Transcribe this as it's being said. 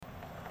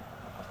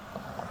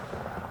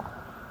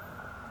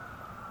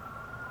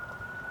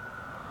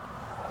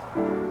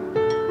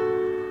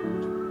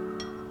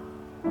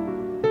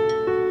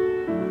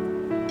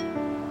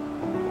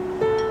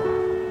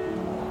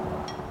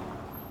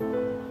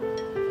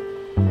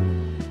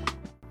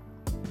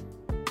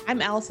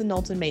I'm Alison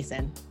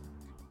Mason.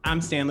 I'm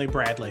Stanley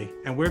Bradley,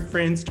 and we're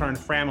friends turned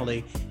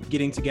family,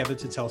 getting together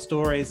to tell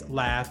stories,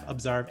 laugh,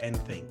 observe, and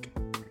think.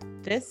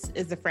 This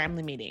is the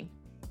Family Meeting.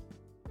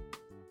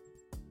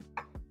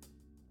 All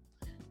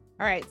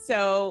right,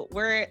 so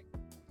we're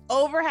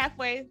over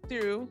halfway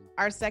through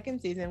our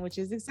second season, which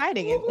is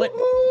exciting. It went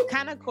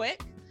kind of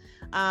quick.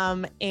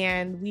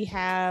 And we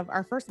have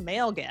our first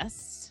male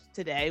guest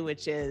today,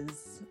 which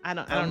is, I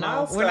don't know.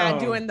 Milestone. We're not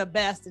doing the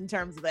best in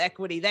terms of the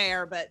equity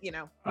there, but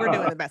we're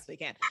doing the best we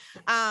can.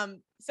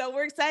 So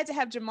we're excited to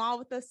have Jomal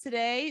with us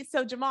today.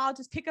 So Jomal,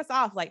 just kick us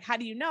off. Like, how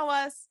do you know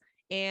us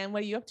and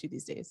what are you up to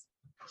these days?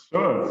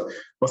 Sure.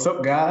 What's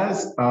up,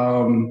 guys?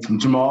 I'm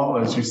Jomal,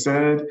 as you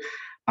said.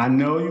 I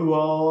know you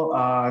all.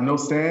 I know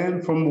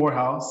Stan from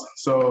Morehouse.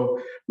 So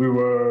we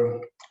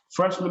were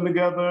freshmen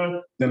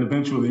together, then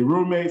eventually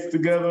roommates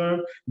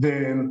together,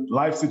 then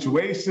life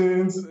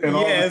situations and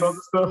all this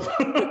other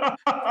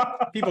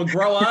stuff. People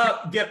grow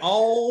up, get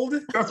old.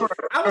 That's right.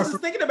 I was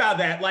just thinking about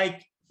that.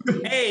 Like,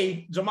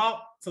 hey,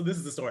 Jomal. So this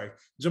is the story.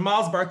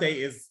 Jamal's birthday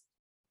is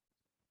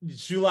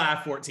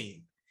July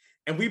 14th,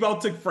 and we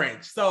both took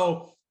French.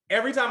 So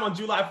every time on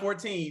July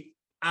 14th,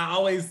 I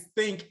always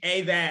think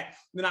that.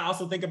 Then I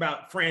also think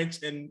about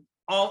French and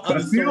all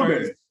other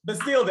stories.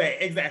 Bastille Day,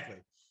 exactly.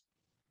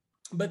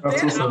 But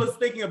then I was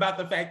thinking about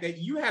the fact that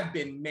you have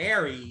been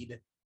married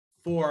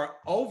for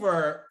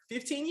over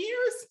 15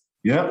 years?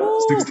 Yeah,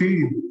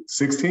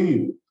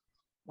 16.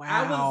 Wow.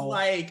 I was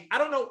like, I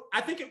don't know.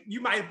 I think you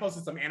might have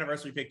posted some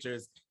anniversary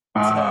pictures.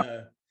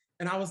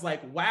 And I was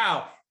like,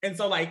 wow. And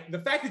so like the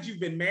fact that you've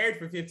been married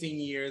for 15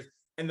 years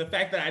and the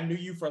fact that I knew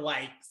you for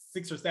like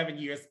 6 or 7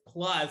 years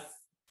plus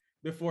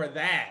before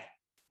that.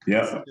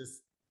 Yeah.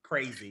 Just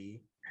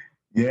crazy.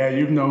 Yeah,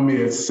 you've known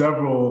me at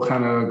several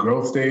kind of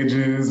growth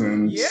stages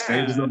and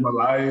stages of my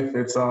life.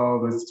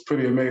 It's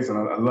pretty amazing.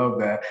 I love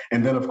that.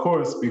 And then of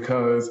course,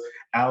 because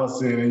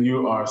Alison and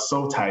you are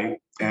so tight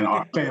and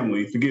our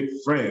family, forget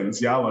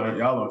friends, y'all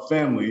are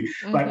family.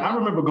 Mm-hmm. Like I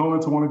remember going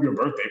to one of your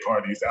birthday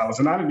parties,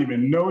 Alison. I didn't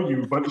even know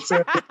you, but it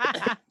said,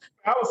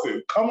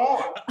 Alison, come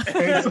on.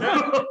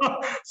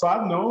 So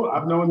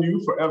I've known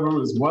you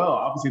forever as well.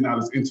 Obviously not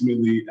as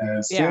intimately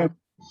as Stan.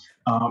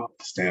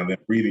 Stanley,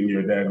 reading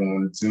your dad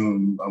on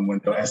Zoom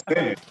window as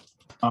Stan,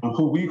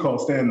 who we call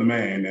Stan the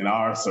man in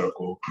our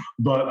circle.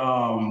 But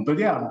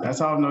yeah, that's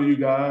how I know you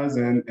guys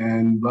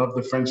and love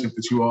the friendship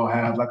that you all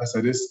have. Like I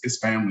said, it's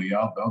family.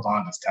 Y'all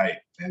bond is tight.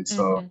 And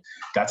so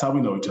that's how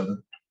we know each other.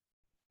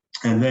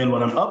 And then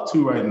what I'm up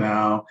to right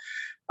now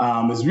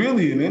is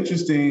really an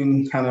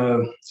interesting kind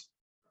of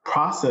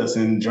process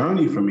and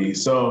journey for me.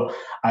 So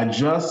I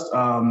just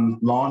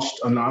launched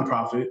a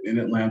nonprofit in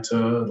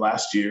Atlanta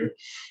last year,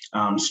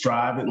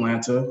 Strive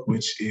Atlanta,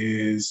 which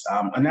is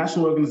a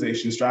national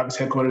organization. Strive is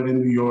headquartered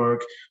in New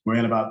York. We're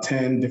in about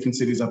 10 different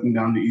cities up and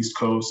down the East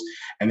Coast,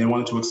 and they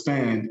wanted to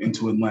expand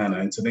into Atlanta.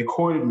 And so they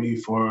courted me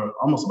for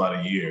almost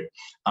about a year.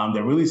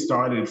 They really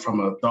started from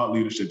a thought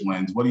leadership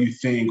lens. What do you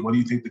think? What do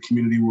you think the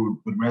community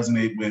would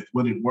resonate with?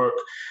 Would it work?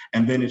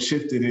 And then it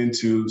shifted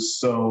into,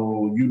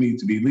 so you need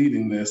to be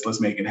leading this. Let's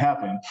make it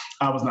happen.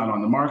 I was not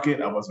on the market.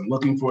 I wasn't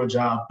looking for a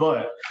job,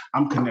 but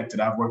I'm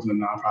connected. I've worked in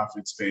the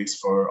nonprofit space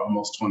for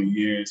almost 20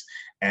 years.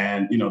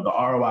 And, the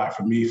ROI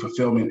for me,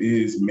 fulfillment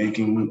is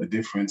making a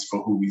difference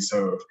for who we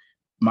serve.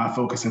 My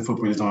focus and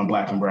footprint is on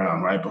Black and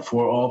Brown, right?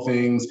 Before all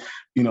things,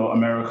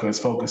 America is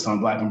focused on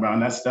Black and Brown.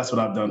 That's what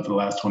I've done for the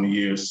last 20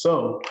 years.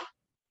 So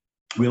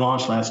we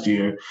launched last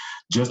year,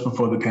 just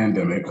before the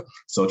pandemic.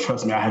 So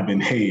trust me, I have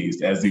been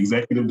hazed as the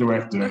executive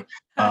director,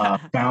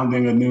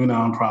 founding a new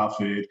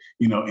nonprofit,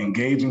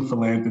 engaging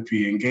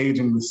philanthropy,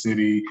 engaging the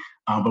city,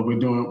 but we're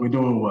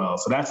doing well.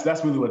 So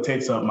that's really what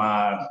takes up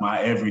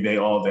my everyday,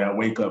 all day. I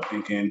wake up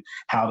thinking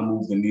how to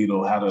move the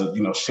needle, how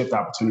to shift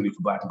opportunity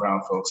for Black and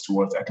Brown folks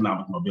towards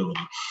economic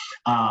mobility.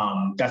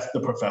 That's the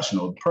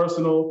professional.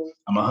 Personal,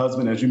 I'm a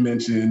husband, as you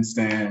mentioned,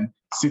 Stan.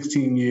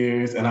 16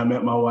 years, and I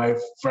met my wife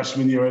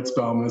freshman year at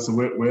Spelman. So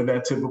we're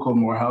that typical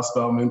Morehouse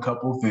Spelman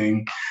couple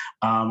thing.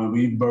 And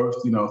we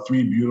birthed,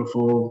 3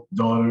 beautiful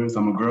daughters.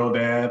 I'm a girl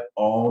dad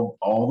all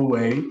the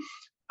way.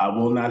 I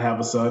will not have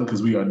a son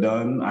because we are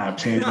done. I have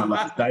changed my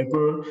last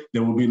diaper.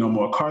 There will be no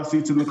more car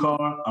seats in the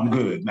car. I'm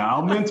good. Now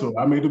I'll mentor.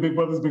 I made the big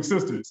brothers, big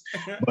sisters,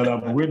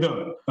 but we're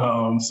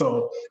done.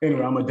 So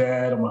anyway, I'm a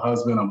dad, I'm a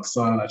husband, I'm a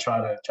son. I try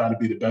to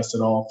be the best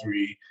at all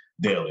 3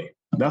 daily.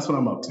 That's what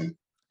I'm up to.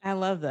 I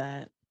love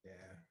that.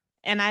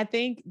 And I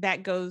think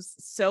that goes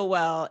so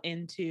well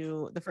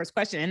into the first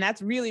question. And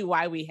that's really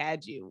why we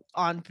had you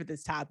on for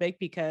this topic,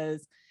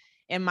 because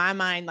in my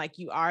mind, like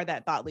you are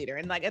that thought leader.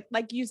 And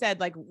like you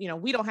said,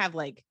 we don't have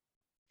like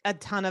a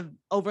ton of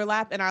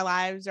overlap in our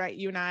lives, right?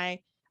 You and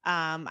I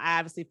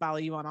obviously follow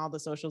you on all the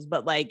socials,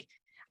 but like,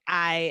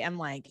 I am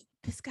like,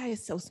 this guy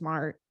is so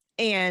smart.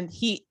 And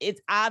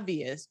it's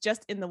obvious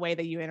just in the way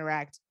that you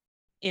interact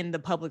in the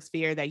public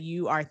sphere that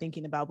you are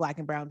thinking about Black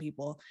and Brown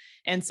people.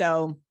 And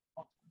so,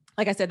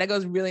 like I said, that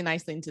goes really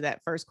nicely into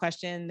that first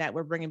question that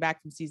we're bringing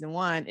back from season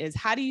 1 is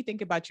how do you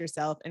think about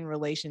yourself in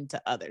relation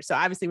to others? So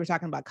obviously we're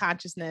talking about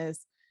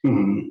consciousness,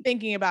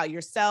 thinking about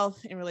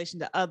yourself in relation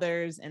to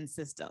others and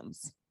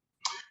systems?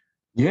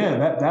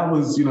 Yeah, that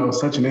was,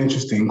 such an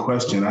interesting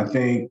question. I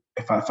think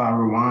if I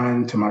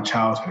rewind to my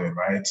childhood,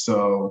 right?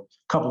 So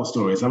a couple of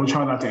stories. I'm gonna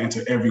try not to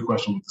answer every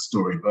question with a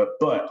story, but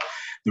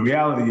the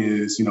reality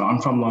is, I'm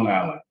from Long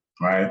Island,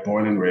 right?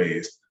 Born and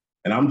raised,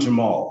 and I'm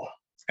Jomal,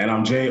 and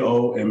I'm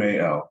Jomal.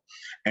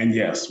 And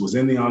yes, was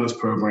in the honors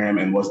program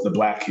and was the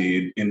Black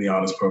kid in the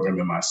honors program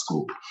in my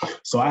school.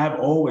 So I have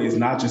always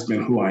not just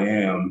been who I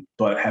am,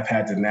 but have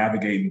had to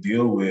navigate and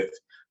deal with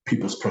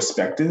people's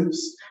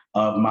perspectives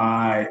of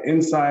my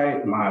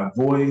insight, my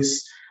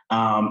voice,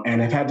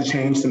 and have had to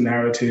change some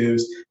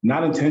narratives,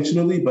 not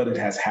intentionally, but it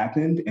has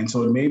happened. And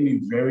so it made me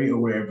very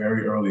aware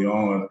very early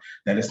on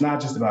that it's not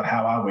just about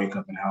how I wake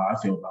up and how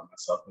I feel about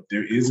myself, but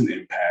there is an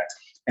impact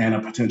and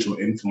a potential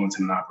influence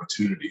and an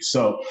opportunity.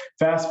 So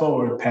fast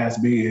forward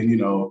past being,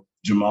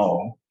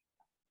 Jomal,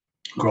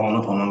 growing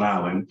up on Long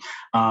Island,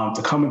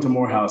 to come into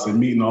Morehouse and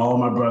meeting all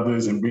my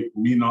brothers and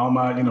meeting all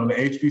my, the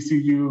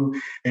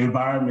HBCU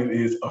environment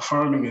is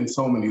affirming in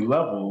so many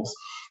levels.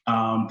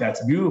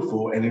 That's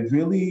beautiful. And it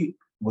really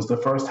was the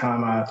first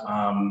time I've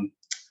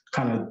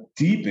kind of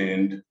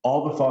deepened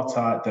all the thoughts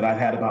that I'd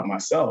had about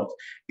myself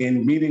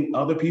in meeting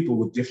other people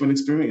with different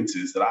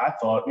experiences that I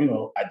thought,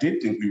 I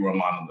did think we were a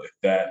monolith,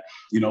 that,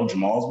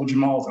 Jamals were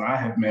Jamals, and I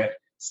have met,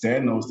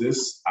 Stan knows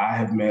this, I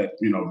have met,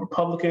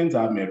 Republicans,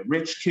 I've met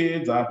rich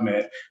kids, I'm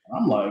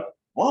like,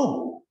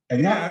 whoa.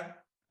 And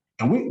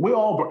and we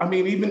all,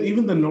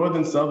 even the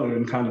Northern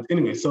Southern kind of,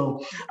 anyway,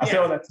 so I say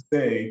all that to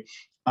say,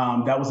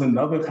 that was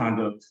another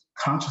kind of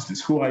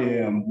consciousness, who I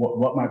am,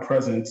 what my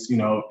presence,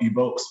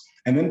 evokes.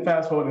 And then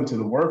fast forward into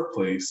the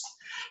workplace,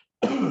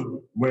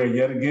 where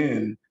yet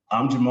again,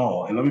 I'm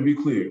Jomal. And let me be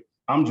clear,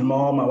 I'm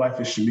Jomal, my wife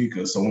is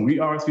Shamika. So when we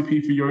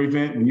RSVP for your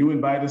event, when you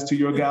invite us to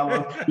your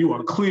gala, you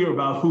are clear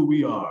about who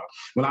we are.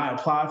 When I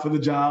apply for the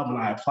job,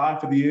 when I apply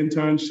for the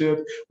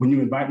internship, when you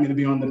invite me to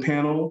be on the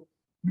panel,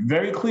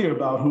 very clear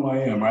about who I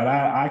am, right?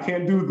 I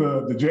can't do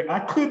the J,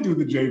 I could do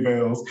the J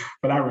Veils,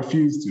 but I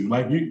refuse to.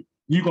 Like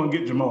you're gonna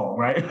get Jomal,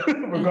 right?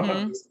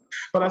 Regardless.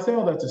 But I say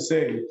all that to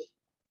say,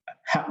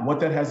 what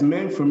that has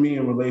meant for me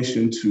in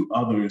relation to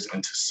others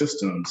and to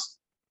systems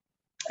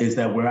is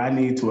that where I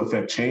need to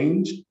affect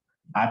change,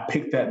 I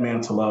pick that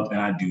mantle up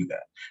and I do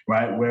that,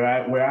 right?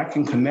 Where I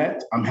can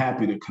connect, I'm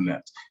happy to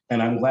connect.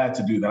 And I'm glad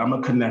to do that. I'm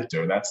a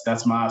connector.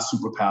 That's my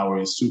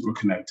superpower, is super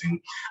connecting,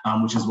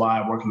 which is why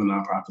I work in the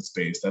nonprofit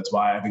space. That's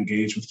why I've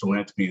engaged with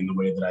philanthropy in the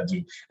way that I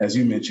do. As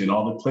you mentioned,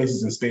 all the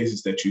places and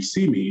spaces that you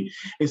see me,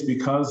 it's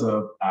because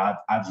of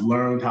I've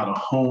learned how to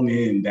hone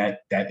in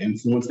that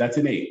influence. That's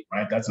innate,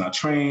 right? That's not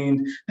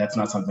trained. That's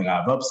not something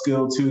I've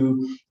upskilled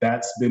to.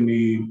 That's been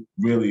me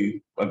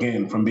really,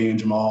 again, from being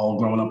Jomal,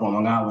 growing up on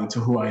Long Island, to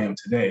who I am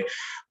today.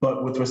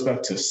 But with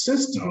respect to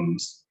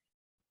systems,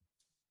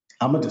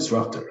 I'm a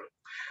disruptor.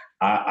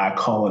 I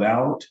call it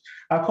out.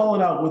 I call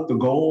it out with the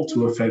goal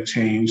to affect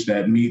change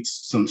that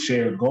meets some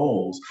shared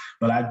goals.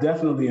 But I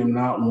definitely am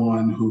not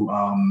one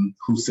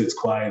who sits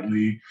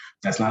quietly.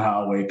 That's not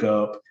how I wake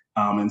up.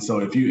 And so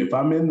if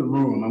I'm in the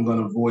room, I'm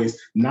going to voice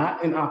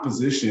not in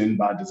opposition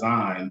by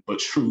design, but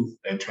truth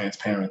and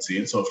transparency.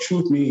 And so if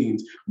truth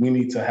means we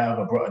need to have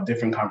a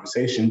different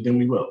conversation, then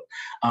we will.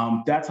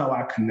 That's how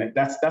I connect.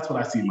 That's what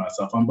I see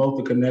myself. I'm both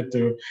a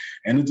connector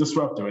and a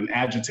disruptor, an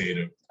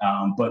agitator.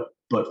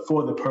 But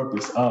for the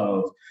purpose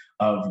of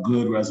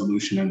good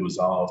resolution and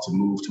resolve to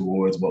move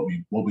towards what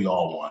we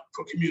all want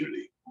for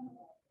community.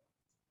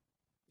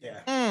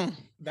 Yeah.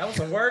 That was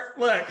a word.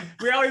 Look,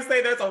 we always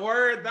say there's a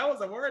word. That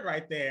was a word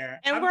right there.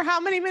 And we're how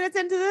many minutes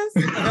into this?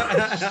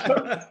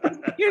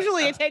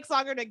 Usually it takes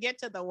longer to get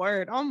to the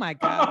word. Oh my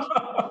gosh.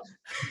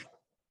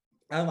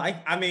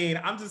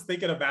 I'm just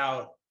thinking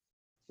about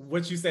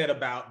what you said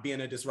about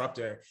being a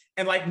disruptor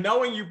and like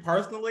knowing you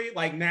personally,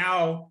 like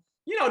now,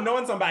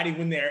 knowing somebody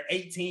when they're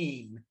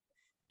 18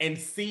 and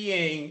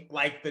seeing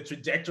like the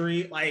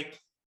trajectory, like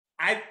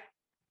I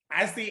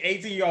see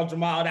 18-year-old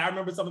Jomal, and I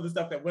remember some of the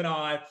stuff that went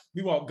on.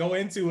 We won't go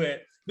into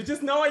it, but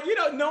just knowing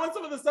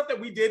some of the stuff that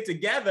we did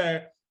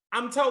together,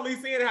 I'm totally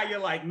seeing how you're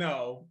like,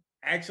 no,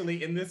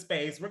 actually in this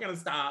space, we're going to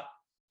stop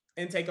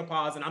and take a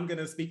pause and I'm going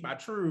to speak my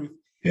truth.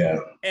 Yeah.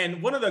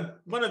 And one of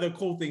the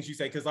cool things you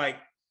say, because like,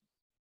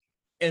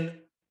 and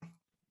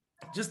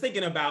just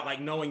thinking about like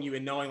knowing you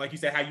and knowing, like you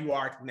said, how you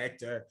are a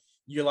connector,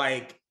 you're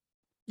like,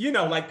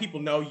 like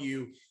people know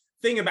you,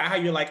 thinking about how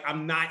you're like,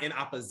 I'm not in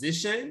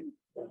opposition,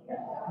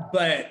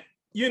 but,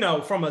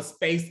 from a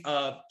space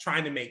of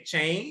trying to make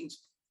change.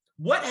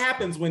 What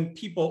happens when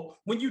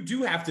you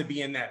do have to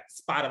be in that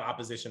spot of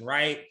opposition,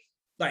 right?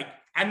 Like,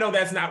 I know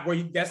that's not where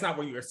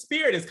your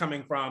spirit is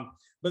coming from,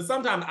 but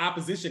sometimes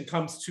opposition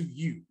comes to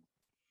you.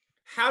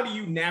 How do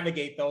you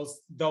navigate those?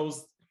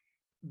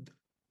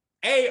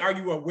 Are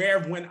you aware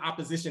of when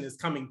opposition is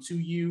coming to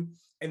you?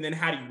 And then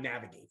how do you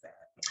navigate that?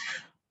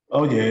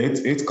 Oh yeah,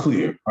 it's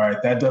clear,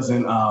 right? That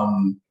doesn't,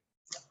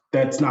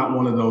 that's not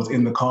one of those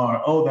in the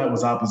car, oh, that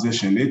was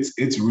opposition.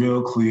 It's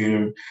real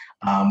clear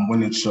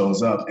when it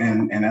shows up.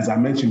 And as I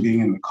mentioned,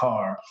 being in the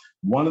car,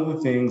 one of the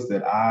things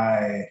that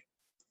I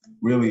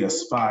really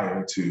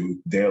aspire to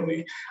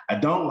daily. I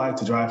don't like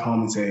to drive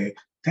home and say,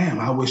 damn,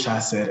 I wish I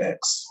said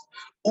X.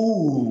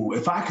 Ooh,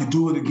 if I could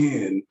do it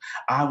again,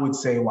 I would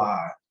say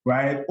Y,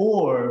 right?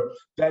 Or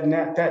that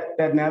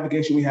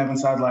navigation we have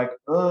inside, like,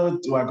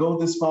 do I go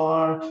this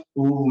far?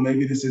 Ooh,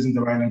 maybe this isn't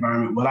the right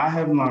environment. What I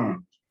have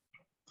learned,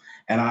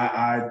 and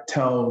I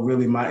tell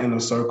really my inner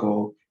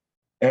circle,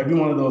 every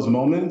one of those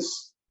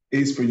moments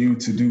is for you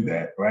to do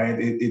that, right?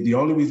 The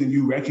only reason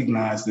you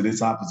recognize that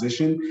it's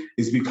opposition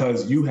is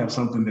because you have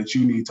something that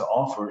you need to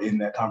offer in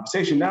that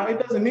conversation. Now, it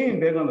doesn't mean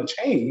they're going to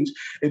change.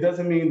 It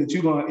doesn't mean that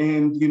you're going to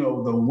end,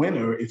 the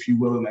winner, if you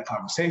will, in that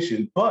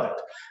conversation,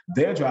 but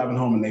they're driving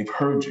home and they've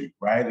heard you,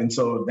 right? And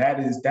so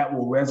that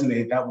will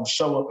resonate, that will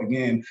show up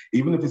again,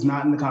 even if it's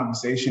not in the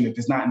conversation, if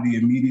it's not in the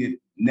immediate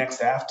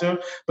next after.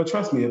 But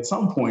trust me, at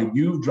some point,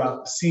 you've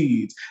dropped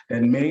seeds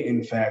that may,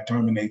 in fact,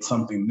 germinate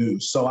something new.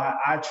 So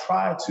I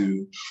try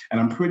to, and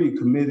I'm pretty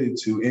committed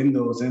to, in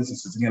those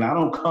instances. Again, I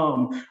don't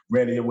come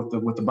ready with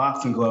the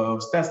boxing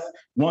gloves. That's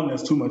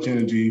too much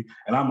energy,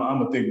 and I'm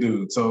a thick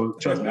dude. So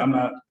trust me, I'm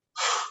not.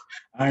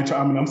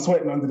 I'm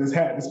sweating under this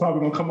hat. It's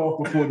probably gonna come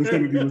off before this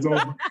interview is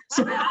over.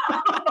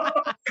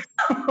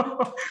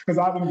 Because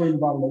I've been bringing a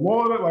bottle of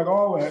water, like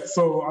all that.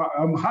 So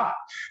I'm hot.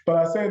 But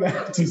I say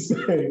that to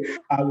say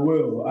I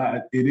will.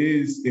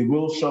 It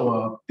will show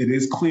up. It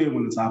is clear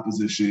when it's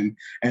opposition.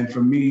 And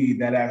for me,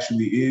 that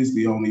actually is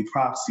the only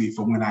proxy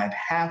for when I'd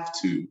have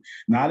to.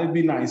 Not it'd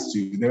be nice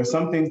to. There are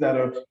some things that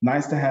are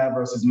nice to have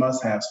versus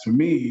must-haves. For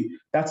me,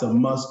 that's a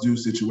must-do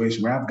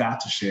situation where I've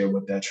got to share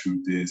what that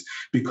truth is,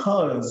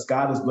 because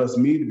God has blessed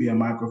me to be a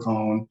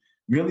microphone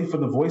really for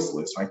the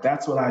voiceless, right?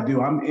 That's what I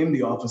do. I'm in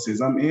the offices.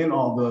 I'm in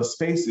all the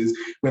spaces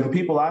where the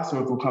people I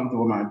serve will come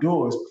through my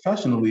doors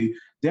professionally.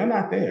 They're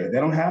not there. They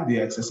don't have the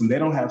access, and they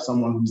don't have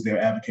someone who's there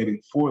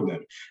advocating for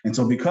them. And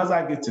so because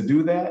I get to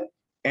do that,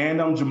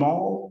 and I'm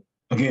Jomal,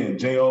 again,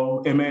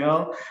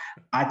 Jomal,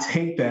 I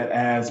take that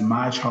as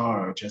my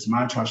charge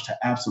to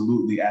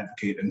absolutely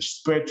advocate and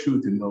spread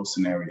truth in those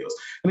scenarios.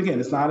 And again,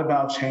 it's not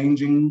about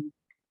changing.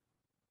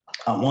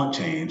 I want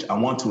change. I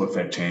want to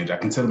affect change. I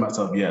consider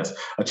myself, yes,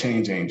 a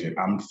change agent.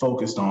 I'm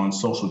focused on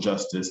social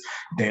justice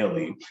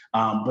daily.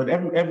 But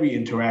every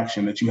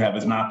interaction that you have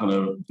is not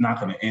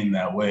gonna end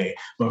that way.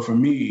 But for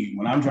me,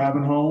 when I'm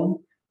driving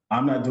home,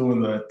 I'm not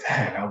doing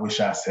I wish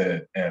I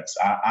said X.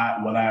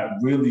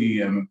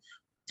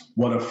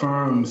 What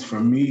affirms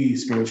for me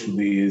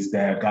spiritually is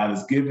that God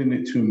has given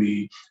it to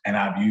me and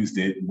I've used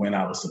it when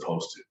I was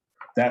supposed to.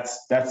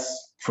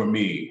 That's for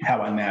me,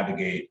 how I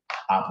navigate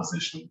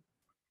opposition.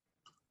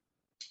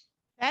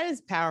 That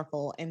is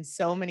powerful in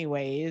so many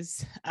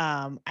ways.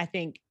 I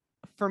think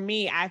for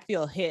me, I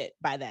feel hit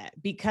by that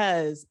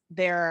because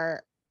I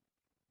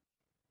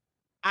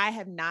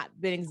have not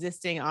been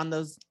existing on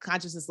those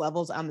consciousness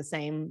levels for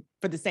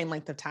the same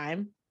length of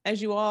time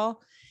as you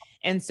all.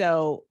 And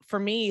so for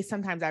me,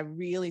 sometimes I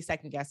really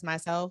second guess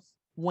myself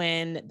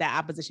when that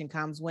opposition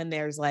comes, when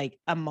there's like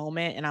a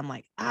moment and I'm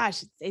like, I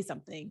should say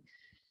something.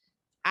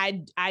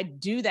 I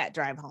do that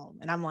drive home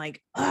and I'm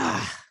like,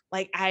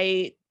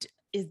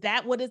 is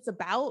that what it's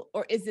about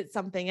or is it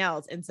something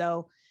else? And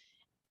so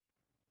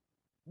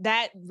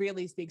that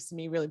really speaks to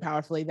me really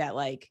powerfully that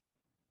like,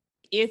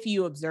 if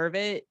you observe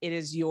it, it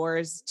is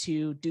yours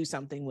to do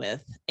something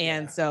with.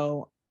 And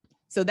so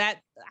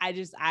that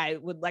I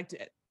would like to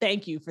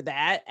thank you for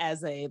that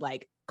as a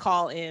like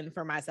call in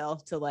for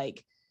myself to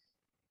like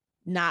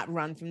not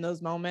run from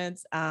those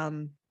moments.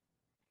 And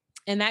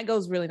that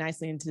goes really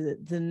nicely into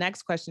the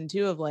next question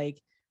too, of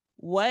like,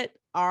 what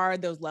are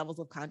those levels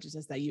of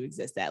consciousness that you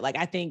exist at? Like,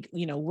 I think,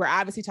 we're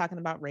obviously talking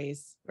about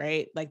race,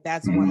 right? Like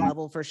that's one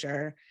level for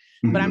sure.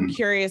 But I'm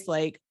curious,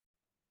 like,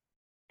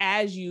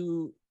 as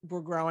you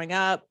were growing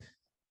up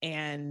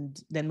and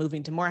then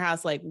moving to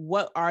Morehouse, like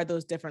what are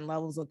those different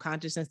levels of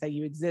consciousness that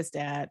you exist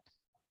at?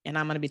 And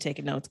I'm going to be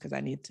taking notes because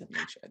I need to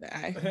make sure that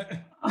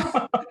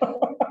I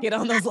get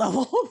on those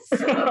levels.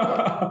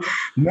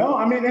 No,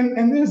 I mean,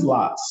 and there's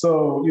lots.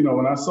 So,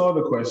 when I saw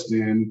the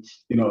question,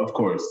 of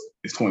course,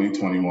 it's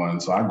 2021.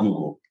 So I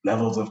Googled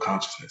levels of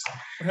consciousness.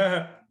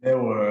 There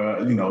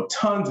were,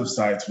 tons of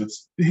sites with,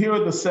 here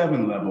are the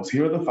 7 levels,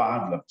 here are the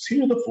 5 levels,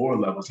 here are the 4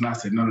 levels. And I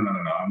said, no.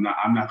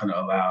 I'm not going to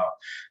allow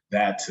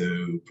that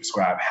to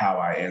prescribe how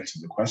I answer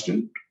the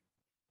question.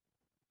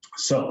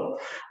 So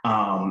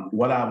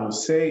what I will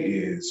say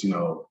is,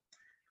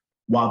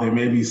 while there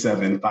may be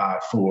 7,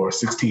 5, 4,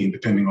 16,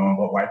 depending on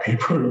what white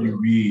paper you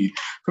read,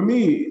 for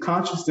me,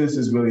 consciousness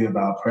is really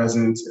about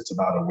presence. It's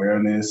about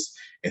awareness.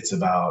 It's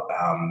about,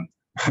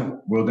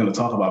 we're going to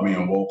talk about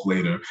being woke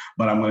later,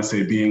 but I'm going to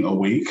say being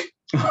awake.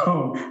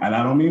 And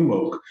I don't mean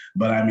woke,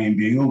 but I mean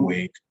being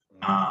awake.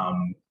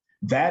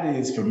 That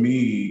is for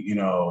me,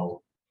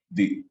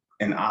 the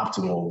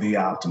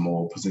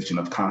optimal position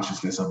of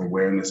consciousness, of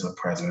awareness, of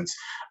presence,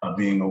 of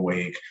being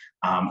awake.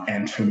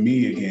 And for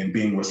me, again,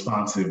 being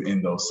responsive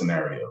in those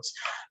scenarios.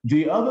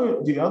 The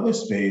other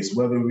space,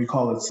 whether we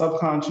call it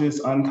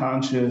subconscious,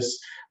 unconscious,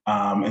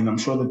 and I'm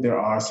sure that there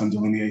are some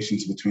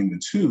delineations between the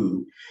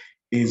two,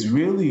 is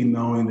really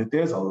knowing that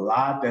there's a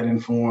lot that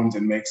informs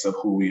and makes up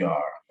who we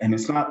are. And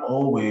it's not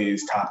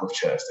always top of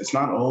chest. It's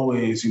not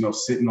always,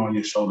 sitting on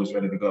your shoulders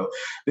ready to go.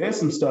 There's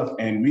some stuff,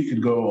 and we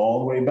could go all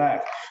the way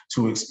back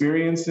to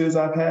experiences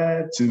I've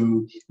had,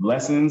 to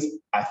lessons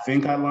I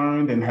think I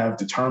learned and have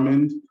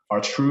determined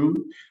are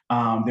true.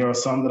 There are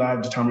some that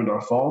I've determined are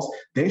false.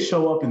 They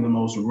show up in the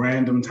most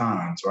random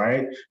times,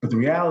 right? But the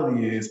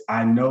reality is,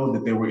 I know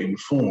that they were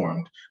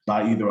informed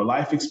by either a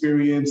life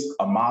experience,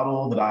 a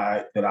model that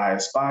I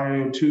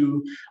aspire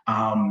to,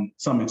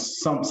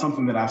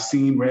 something that I've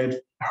seen, read,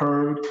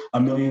 heard a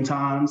million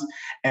times.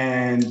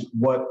 And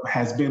what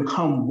has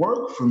become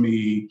work for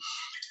me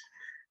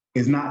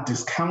is not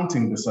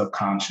discounting the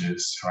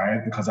subconscious,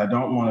 right? Because I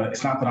don't want to,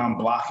 it's not that I'm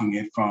blocking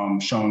it from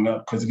showing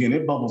up, because again,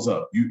 it bubbles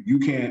up. You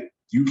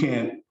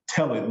can't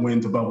tell it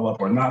when to bubble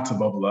up or not to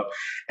bubble up.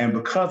 And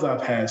because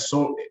I've had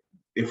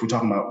if we're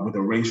talking about with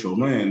a racial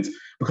lens,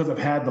 because I've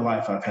had the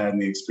life I've had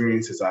and the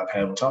experiences I've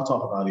had, which I'll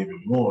talk about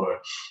even more,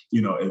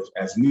 if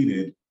as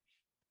needed,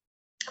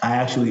 I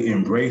actually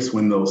embrace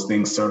when those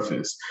things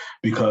surface,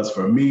 because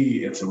for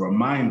me, it's a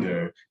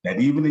reminder that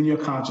even in your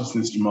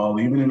consciousness, Jomal,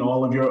 even in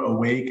all of your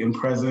awake and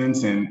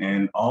presence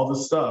and all the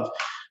stuff,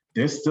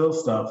 there's still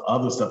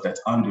other stuff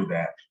that's under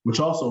that, which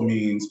also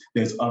means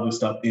there's other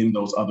stuff in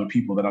those other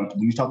people when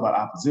you talk about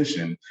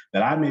opposition,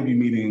 that I may be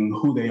meeting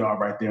who they are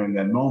right there in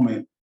that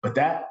moment, but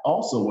that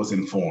also was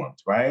informed,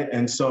 right?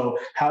 And so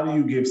how do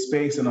you give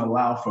space and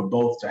allow for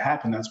both to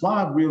happen? That's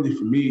why really,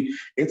 for me,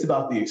 it's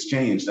about the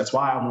exchange. That's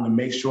why I want to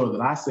make sure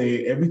that I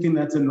say everything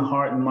that's in the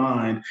heart and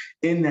mind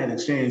in that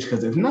exchange,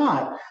 because if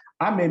not,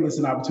 I may miss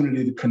an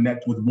opportunity to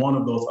connect with one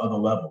of those other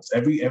levels.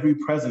 Every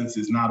presence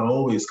is not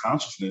always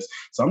consciousness.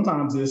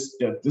 Sometimes this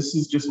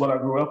is just what I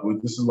grew up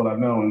with. This is what I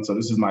know. And so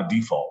this is my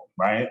default,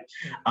 right?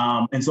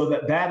 And so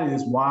that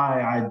is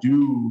why I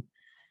do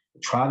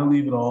try to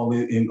leave it all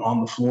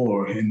on the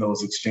floor in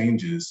those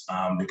exchanges,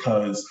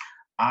 because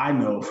I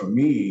know for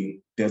me,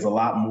 there's a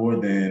lot more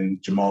than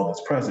Jomal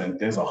that's present.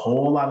 There's a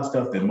whole lot of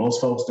stuff that most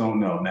folks don't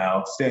know.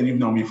 Now, Stan, you've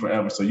known me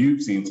forever, so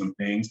you've seen some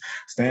things.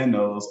 Stan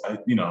knows,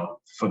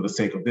 for the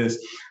sake of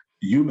this,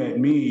 you met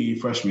me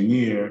freshman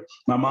year.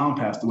 My mom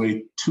passed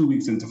away 2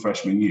 weeks into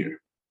freshman year.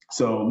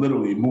 So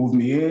literally moved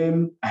me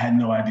in. I had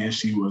no idea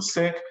she was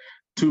sick.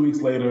 2 weeks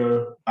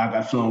later, I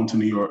got flown to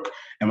New York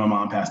and my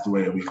mom passed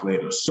away a week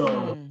later.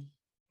 So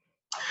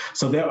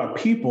there are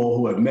people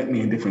who have met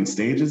me in different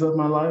stages of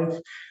my life,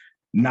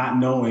 not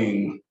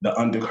knowing the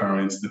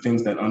undercurrents, the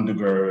things that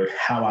undergird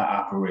how I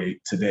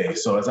operate today.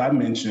 So as I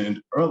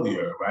mentioned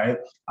earlier, right,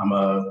 I'm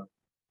a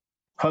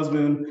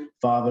husband,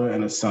 father,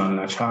 and a son, and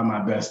I try my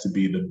best to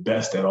be the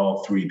best at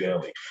all three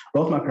daily.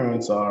 Both my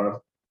parents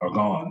are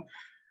gone,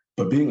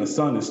 but being a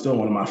son is still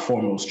one of my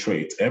foremost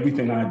traits.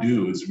 Everything I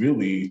do is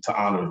really to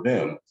honor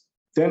them.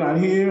 They're not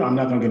here. I'm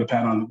not going to get a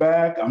pat on the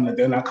back.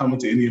 They're not coming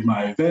to any of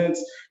my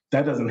events.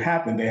 That doesn't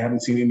happen. They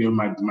haven't seen any of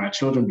my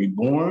children be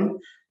born.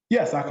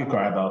 Yes, I could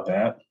cry about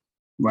that,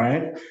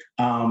 right?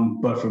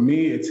 But for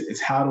me,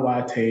 it's how do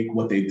I take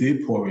what they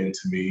did pour into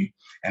me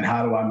and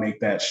how do I make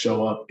that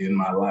show up in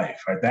my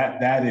life, right?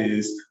 That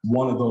is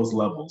one of those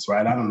levels,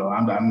 right? I don't know.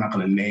 I'm not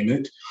going to name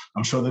it.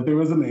 I'm sure that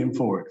there is a name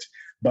for it.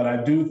 But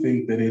I do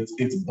think that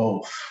it's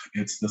both.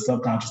 It's the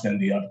subconscious and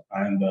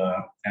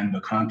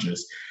the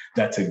conscious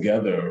that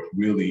together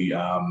really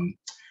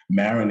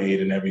marinate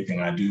in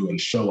everything I do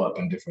and show up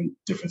in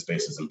different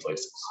spaces and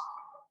places.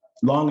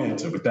 Long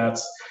answer, but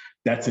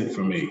that's it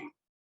for me.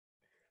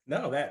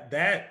 No,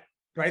 that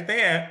right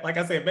there, like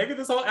I said, maybe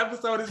this whole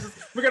episode is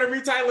just, we're gonna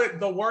retitle it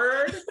The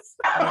Word.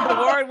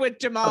 The Word with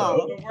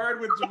Jomal. The Word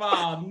with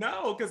Jomal.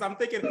 No, because I'm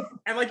thinking,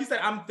 and like you said,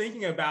 I'm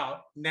thinking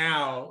about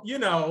now,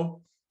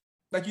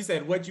 like you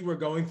said, what you were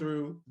going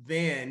through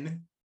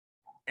then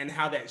and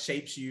how that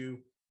shapes you,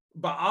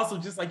 but also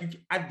just like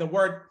the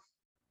word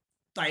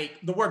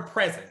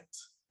present.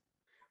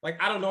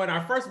 Like, I don't know, in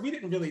our first, we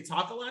didn't really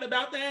talk a lot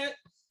about that,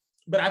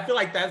 but I feel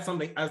like that's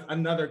something,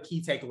 another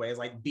key takeaway is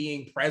like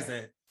being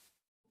present.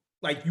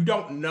 Like, you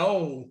don't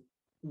know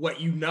what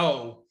you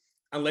know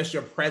unless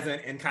you're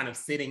present and kind of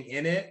sitting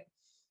in it.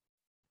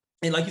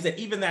 And like you said,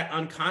 even that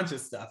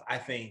unconscious stuff, I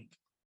think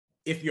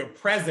if you're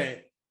present,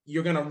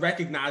 you're going to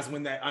recognize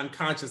when that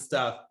unconscious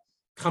stuff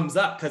comes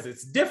up because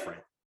it's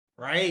different,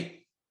 right?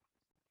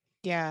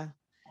 Yeah.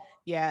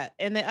 Yeah.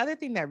 And the other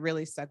thing that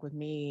really stuck with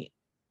me,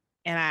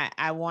 and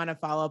I want to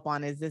follow up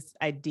on, is this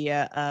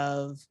idea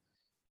of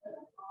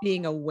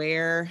being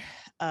aware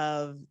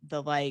of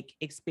the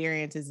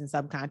experiences and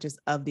subconscious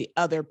of the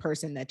other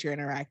person that you're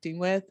interacting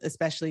with,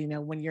 especially,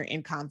 when you're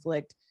in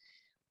conflict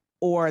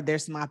or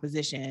there's some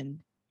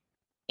opposition.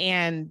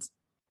 And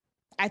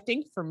I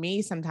think for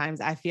me, sometimes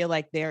I feel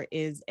like there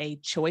is a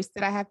choice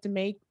that I have to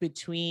make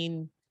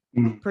between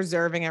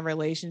preserving a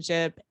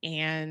relationship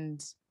and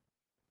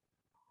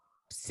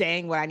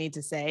saying what I need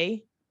to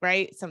say,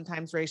 right?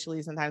 Sometimes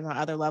racially, sometimes on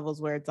other levels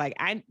where it's like,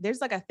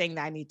 there's a thing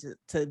that I need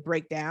to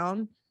break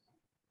down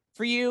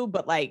for you,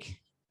 but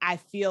I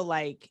feel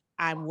like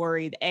I'm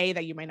worried, A,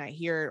 that you might not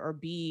hear it, or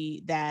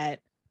B, that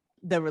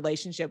the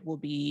relationship will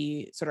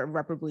be sort of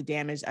irreparably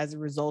damaged as a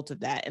result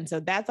of that. And so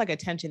that's like a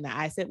tension that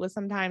I sit with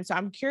sometimes. So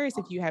I'm curious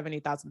if you have any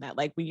thoughts on that.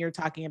 Like when you're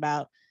talking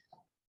about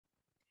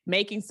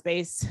making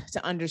space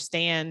to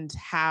understand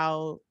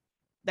how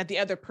that the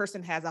other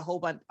person has a whole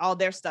bunch, all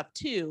their stuff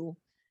too,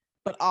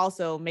 but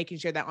also making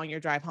sure that on your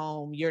drive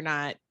home, you're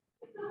not,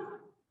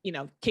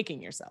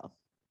 kicking yourself.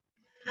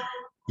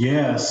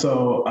 Yeah.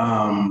 So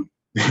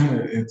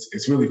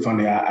it's really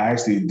funny. I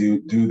actually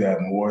do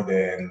that more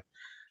than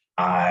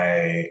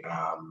I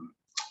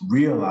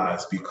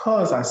realize,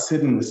 because I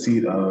sit in the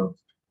seat of,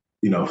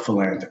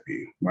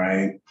 philanthropy,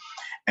 right?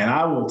 And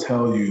I will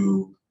tell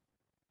you,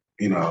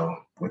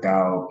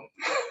 without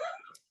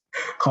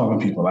calling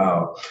people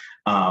out,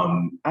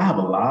 I have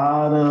a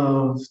lot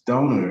of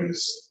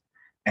donors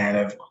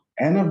and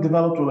have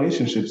developed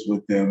relationships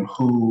with them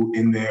who,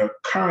 in their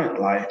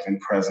current life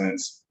and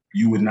presence,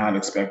 you would not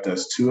expect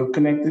us to have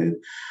connected.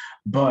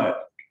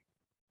 But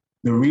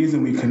the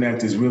reason we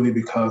connect is really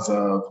because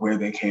of where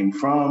they came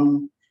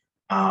from,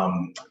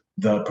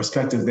 the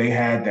perspective they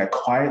had that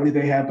quietly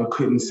they had but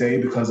couldn't say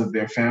because of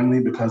their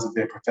family, because of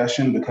their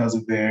profession, because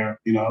of their,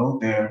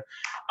 their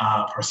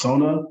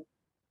persona.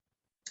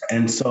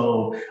 And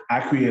so I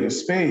create a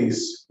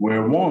space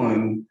where,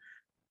 one,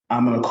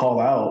 I'm going to call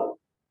out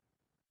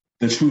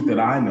the truth that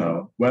I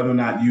know, whether or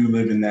not you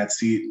live in that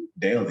seat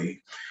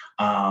daily,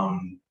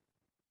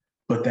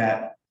 but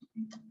that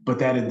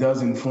it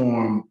does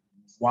inform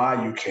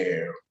why you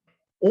care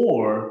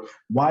or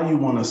why you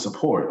want to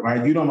support,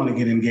 right? You don't want to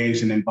get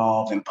engaged and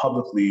involved and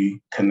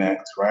publicly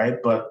connect, right?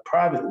 But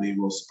privately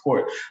will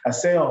support. I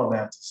say all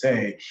that to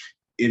say,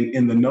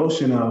 in the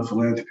notion of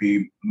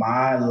philanthropy,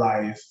 my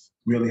life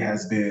really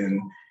has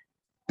been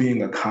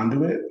being a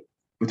conduit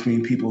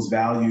between people's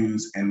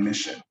values and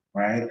mission,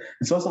 right?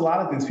 And so it's a lot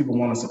of things people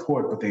want to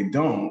support, but they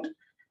don't.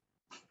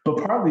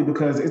 But partly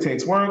because it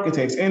takes work, it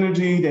takes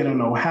energy, they don't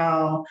know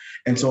how.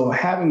 And so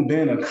having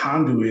been a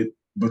conduit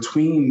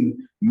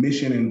between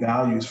mission and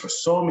values for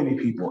so many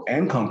people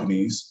and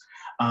companies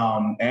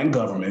and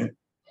government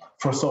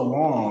for so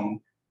long,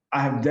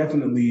 I have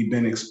definitely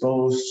been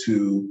exposed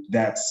to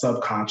that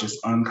subconscious,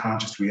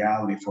 unconscious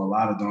reality for a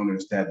lot of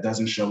donors that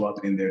doesn't show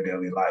up in their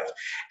daily life.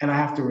 And I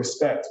have to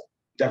respect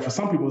that for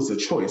some people, it's a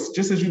choice.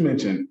 Just as you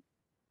mentioned,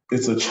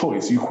 it's a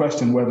choice. You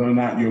question whether or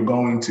not you're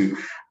going to.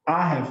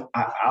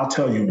 I'll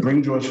tell you,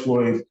 bring George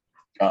Floyd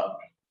up.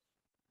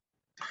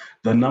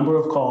 The number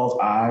of calls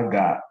I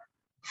got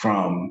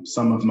from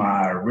some of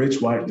my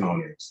rich white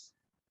donors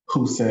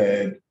who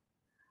said,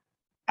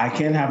 I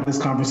can't have this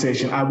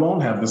conversation. I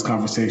won't have this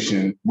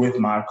conversation with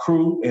my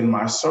crew, in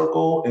my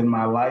circle, in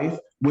my life,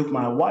 with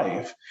my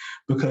wife,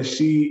 because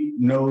she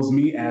knows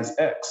me as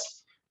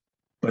X.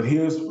 But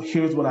here's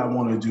what I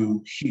want to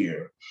do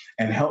here,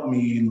 and help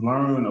me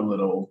learn a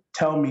little,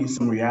 tell me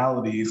some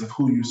realities of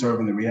who you serve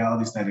and the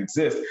realities that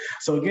exist.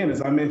 So again,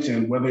 as I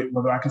mentioned,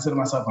 whether I consider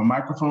myself a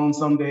microphone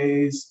some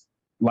days,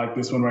 like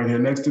this one right here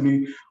next to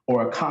me,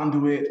 or a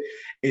conduit,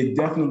 it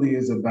definitely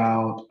is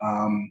about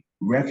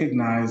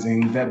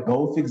recognizing that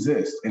both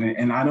exist.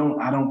 And I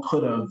don't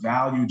put a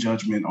value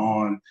judgment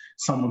on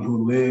someone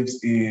who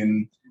lives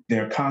in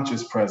their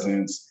conscious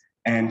presence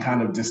and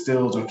kind of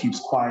distills or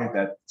keeps quiet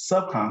that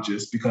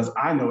subconscious, because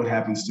I know it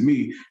happens to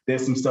me.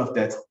 There's some stuff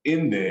that's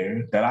in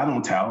there that I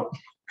don't tout,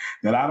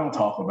 that I don't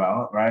talk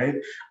about, right?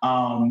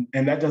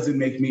 And that doesn't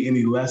make me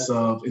any less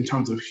of, in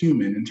terms of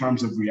human, in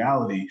terms of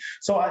reality.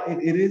 So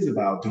it is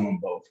about doing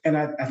both. And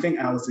I think,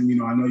 Alison,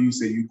 I know you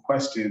say you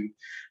question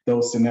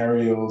those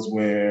scenarios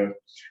where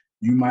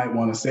you might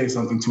want to say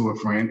something to a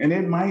friend, and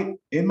it might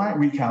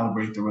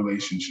recalibrate the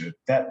relationship.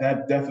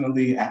 That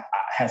definitely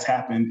has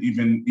happened,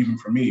 even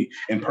for me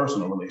in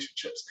personal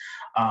relationships.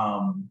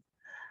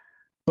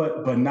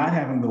 But not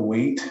having the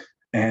weight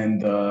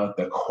and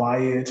the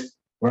quiet,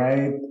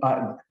 right?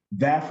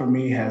 That for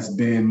me has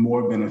been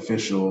more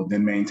beneficial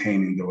than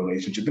maintaining the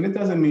relationship. And it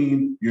doesn't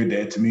mean you're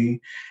dead to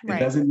me.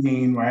 Right. It doesn't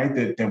mean, right,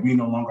 that we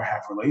no longer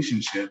have a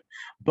relationship,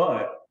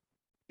 but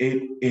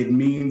it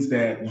means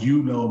that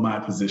you know my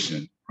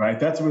position, right?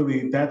 That's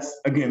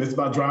again, it's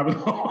about driving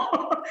home.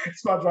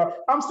 It's about driving.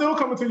 I'm still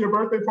coming to your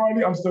birthday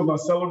party. I'm still going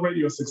to celebrate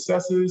your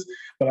successes,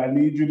 but I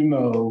need you to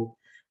know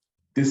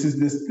this is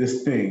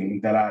this thing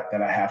that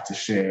I have to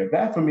share.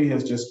 That for me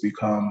has just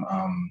become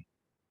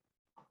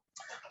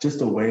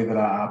just a way that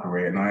I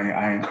operate, and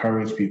I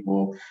encourage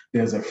people.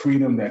 There's a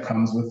freedom that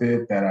comes with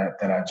it that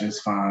I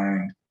just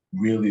find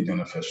really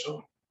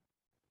beneficial.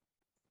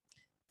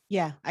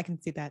 Yeah, I can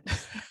see that.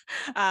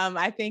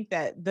 I think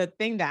that the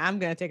thing that I'm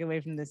going to take away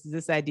from this is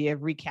this idea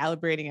of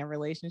recalibrating a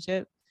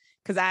relationship,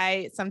 because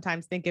I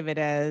sometimes think of it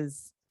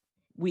as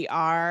we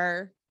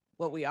are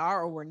what we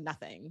are or we're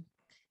nothing.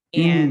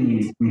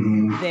 And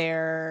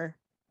there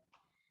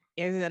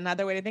is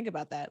another way to think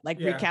about that, like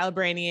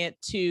recalibrating it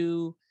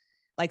to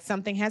like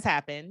something has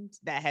happened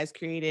that has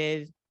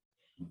created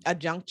a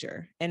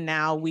juncture, and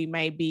now we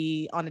may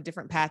be on a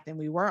different path than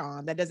we were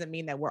on. That doesn't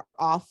mean that we're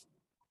off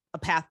a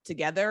path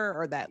together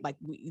or that like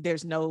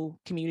there's no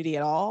community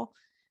at all,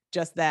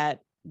 just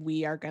that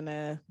we are going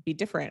to be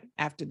different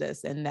after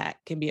this, and that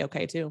can be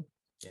okay too.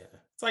 Yeah.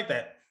 It's like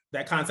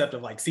that concept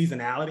of like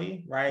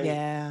seasonality, right?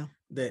 Yeah.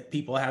 That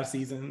people have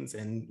seasons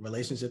and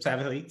relationships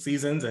have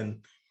seasons.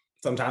 And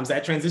sometimes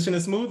that transition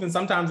is smooth. And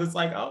sometimes it's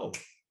like, oh,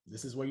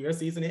 this is where your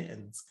season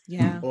ends.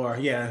 Yeah. Or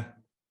yeah.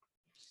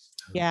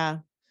 Yeah.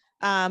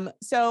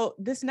 So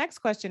this next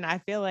question, I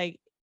feel like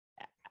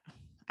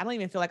I don't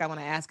even feel like I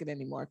want to ask it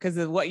anymore because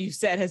of what you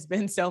said has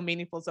been so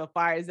meaningful so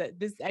far, is that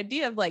this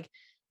idea of like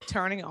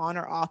turning on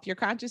or off your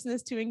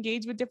consciousness to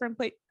engage with different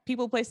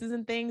people, places,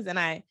 and things. And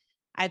I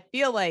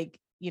feel like,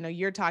 you know,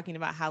 you're talking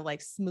about how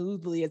like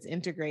smoothly it's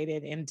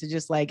integrated into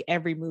just like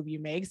every move you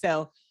make.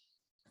 So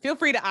feel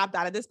free to opt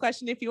out of this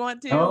question if you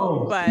want to,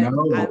 but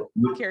no.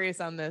 I'm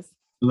curious on this.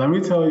 Let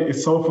me tell you,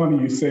 it's so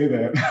funny you say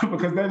that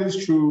because that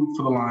is true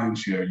for the lion's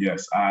share.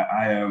 Yes,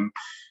 I am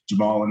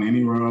Jomal in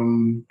any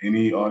room,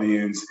 any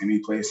audience, any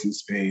place in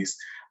space.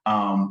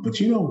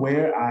 But you know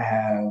where I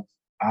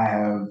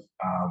have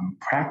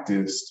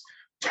practiced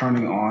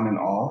turning on and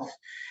off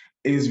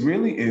is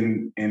really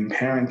in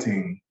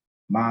parenting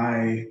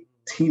my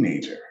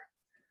teenager.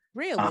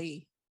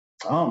 Really?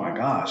 Oh my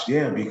gosh,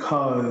 yeah,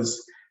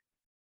 because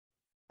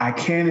I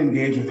can't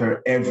engage with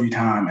her every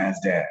time as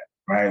dad,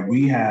 right?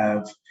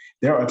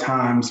 There are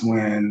times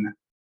when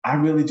I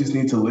really just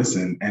need to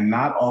listen and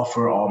not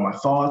offer all my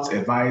thoughts,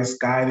 advice,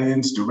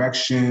 guidance,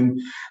 direction.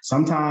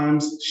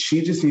 Sometimes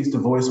she just needs to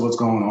voice what's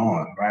going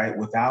on, right?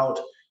 Without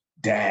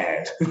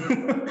dad,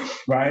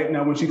 right?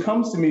 Now, when she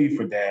comes to me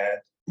for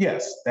dad,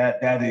 yes,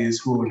 that is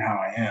who and how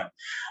I am.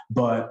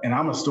 And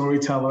I'm a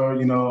storyteller,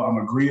 you know, I'm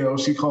a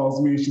griot. She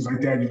calls me, she's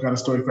like, Dad, you've got a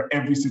story for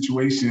every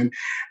situation,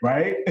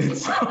 right?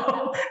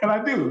 And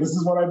I do, this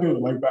is what I do.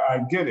 Like,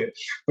 I get it.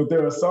 But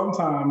there are some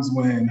times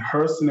when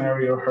her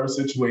scenario, her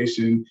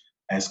situation,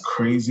 as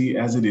crazy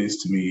as it is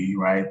to me,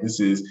 right? This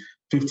is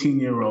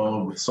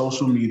 15-year-old with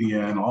social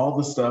media and all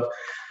the stuff.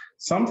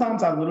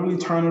 Sometimes I literally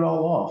turn it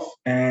all off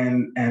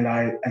and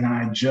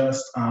I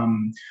just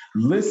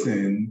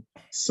listen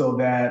so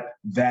that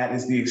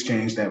is the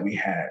exchange that we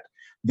had.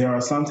 There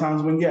are some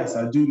times when, yes,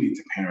 I do need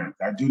to parent.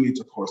 I do need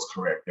to course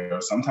correct. There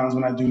are some times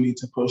when I do need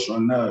to push or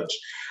nudge.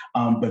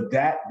 But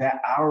that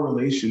our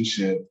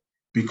relationship,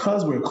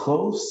 because we're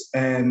close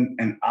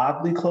and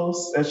oddly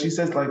close, as she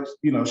says, like,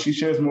 you know, she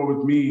shares more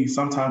with me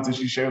sometimes than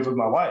she shares with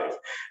my wife.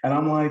 And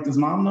I'm like, does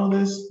mom know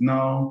this?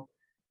 No.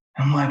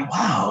 I'm like,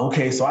 wow,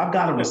 okay, so I've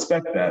got to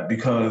respect that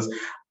because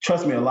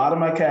trust me, a lot of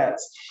my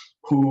cats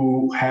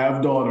who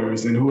have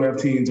daughters and who have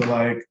teens are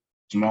like,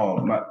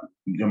 Jamal,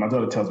 my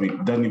daughter tells me,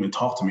 doesn't even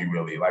talk to me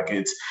really. Like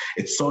it's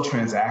so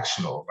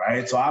transactional,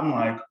 right? So I'm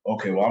like,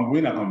 okay, well,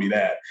 we're not gonna be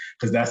that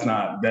because that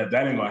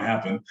ain't gonna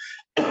happen.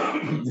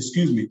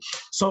 Excuse me.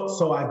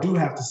 So I do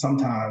have to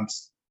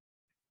sometimes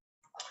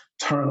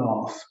turn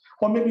off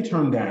or maybe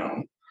turn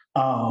down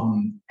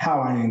how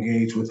I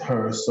engage with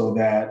her so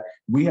that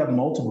we have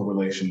multiple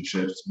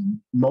relationships,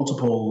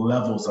 multiple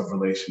levels of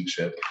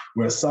relationship,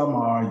 where some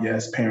are,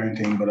 yes,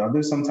 parenting, but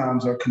others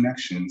sometimes are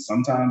connections.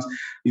 Sometimes,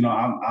 you know,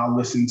 I'll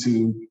listen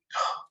to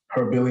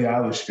her Billie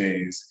Eilish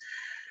phase.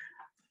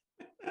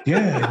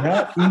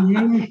 Yeah.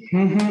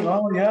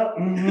 Oh, yeah.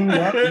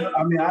 Yeah.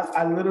 I mean,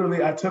 I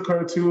literally, I took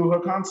her to her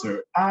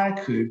concert. I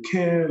could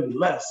care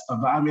less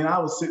about, I mean, I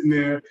was sitting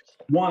there.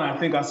 One, I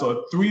think I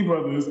saw 3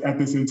 brothers at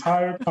this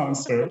entire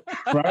concert,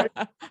 right?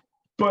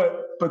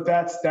 But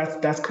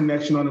that's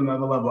connection on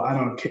another level. I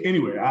don't care.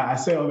 Anyway, I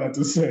say all that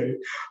to say,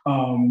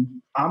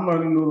 I'm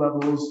learning new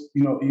levels,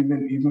 you know,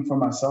 even for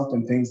myself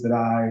and things that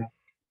I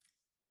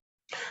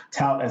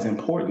tout as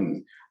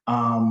important.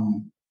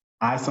 I'm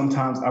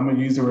gonna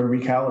use the word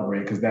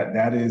recalibrate because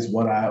that is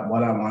what I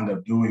wind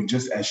up doing.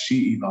 Just as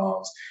she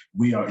evolves,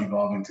 we are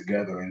evolving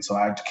together, and so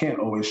I can't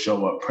always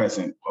show up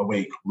present,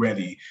 awake,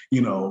 ready.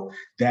 You know,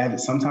 that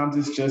sometimes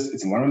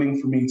it's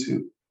learning for me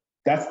too.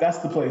 That's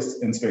the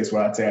place and space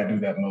where I'd say I do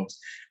that most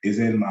is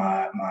in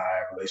my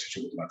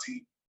relationship with my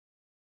team.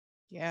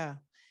 Yeah,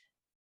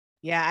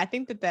 I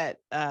think that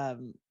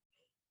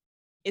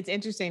it's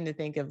interesting to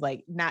think of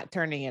like not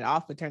turning it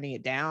off but turning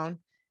it down.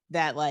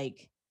 That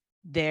like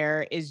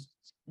that it's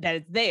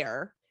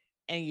there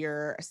and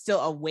you're still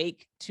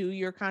awake to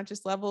your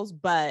conscious levels,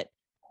 but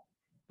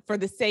for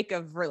the sake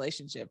of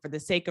relationship, for the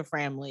sake of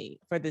family,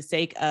 for the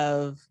sake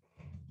of,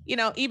 you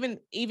know, even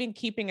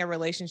keeping a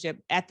relationship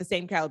at the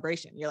same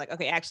calibration. You're like,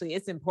 okay, actually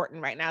it's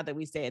important right now that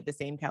we stay at the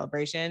same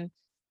calibration.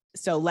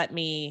 So let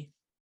me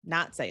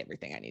not say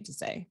everything I need to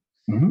say,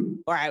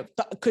 or I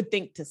could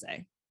think to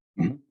say.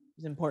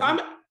 It's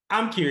important.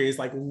 I'm curious,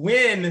 like,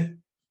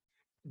 when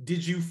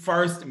did you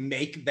first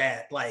make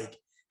that? Like,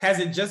 has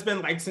it just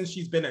been like since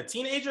she's been a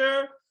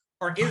teenager,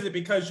 or is it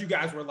because you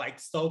guys were like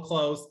so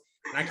close?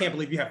 And I can't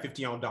believe you have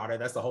 50-year-old daughter.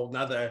 That's a whole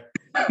nother.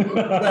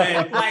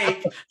 But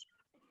like,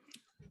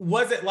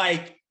 was it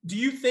like? Do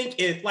you think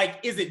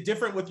is it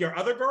different with your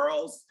other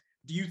girls?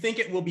 Do you think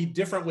it will be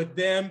different with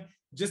them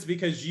just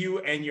because you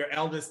and your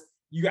eldest,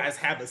 you guys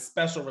have a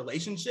special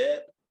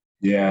relationship?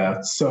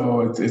 Yeah.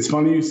 So it's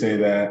funny you say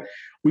that.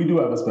 We do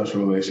have a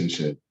special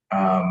relationship.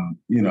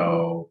 You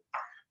know,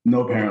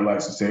 no parent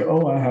likes to say,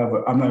 oh,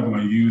 I'm not even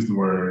going to use the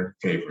word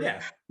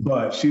favorite,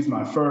 but she's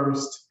my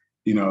first.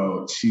 You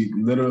know, she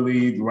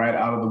literally right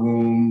out of the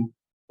womb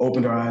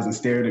opened her eyes and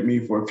stared at me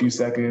for a few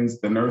seconds.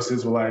 The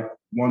nurses were like,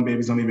 one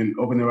babies don't even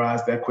open their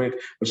eyes that quick,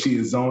 but she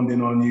is zoned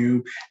in on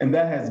you. And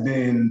that has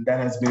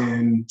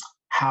been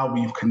how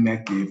we've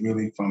connected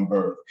really from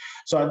birth.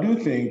 So I do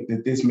think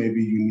that this may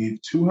be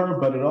unique to her,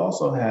 but it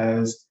also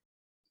has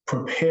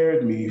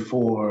prepared me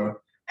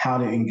for how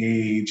to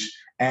engage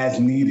as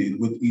needed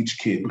with each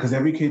kid, because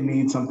every kid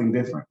needs something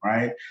different,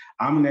 right?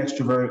 I'm an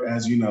extrovert,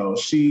 as you know.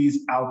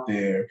 She's out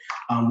there.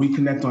 We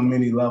connect on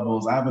many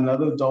levels. I have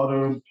another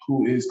daughter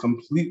who is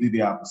completely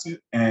the opposite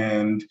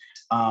and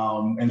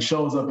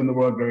shows up in the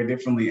world very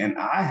differently. And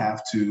I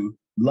have to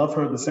love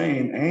her the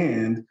same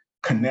and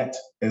connect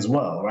as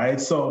well, right?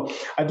 So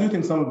I do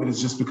think some of it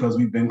is just because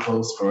we've been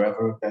close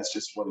forever. That's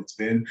just what it's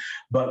been.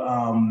 But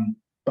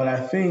I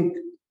think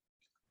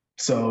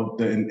so.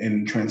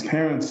 In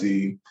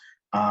transparency,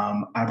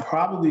 I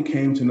probably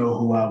came to know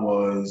who I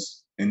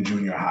was in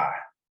junior high,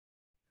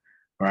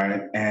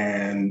 right?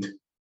 And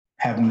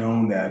have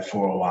known that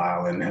for a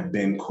while and have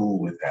been cool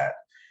with that.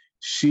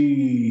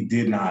 She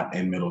did not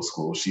in middle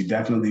school. She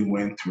definitely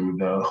went through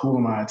the who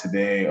am I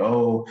today?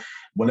 Oh,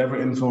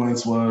 whatever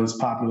influence was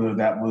popular,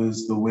 that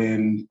was the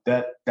win.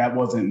 That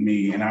wasn't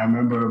me. And I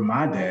remember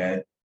my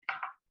dad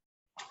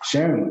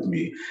sharing with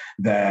me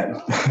that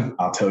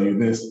I'll tell you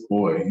this,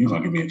 boy, you're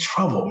gonna get me in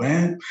trouble,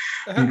 man.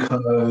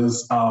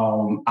 Because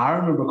I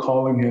remember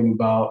calling him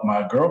about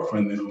my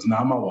girlfriend that was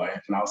not my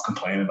wife, and I was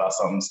complaining about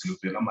something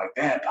stupid. I'm like,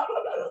 Dad, blah,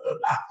 blah, blah, blah,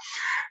 blah.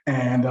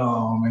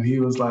 And he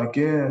was like,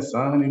 yeah,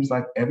 son. He was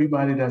like,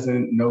 everybody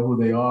doesn't know who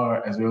they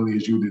are as early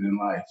as you did in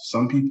life.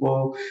 Some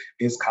people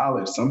it's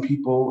college. Some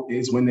people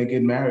it's when they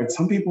get married.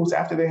 Some people it's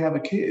after they have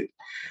a kid.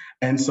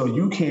 And so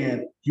you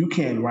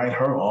can't write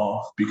her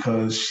off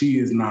because she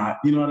is not,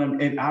 you know what I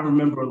mean? And I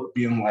remember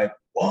being like,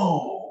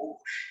 whoa,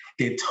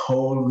 it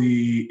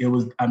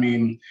was, I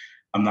mean,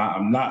 I'm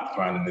not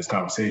crying in this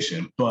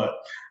conversation, but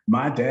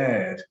my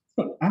dad,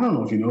 I don't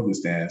know if you know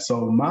this, Dan.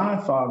 So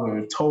my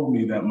father told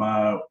me that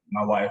my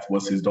wife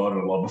was his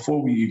daughter-in-law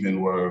before we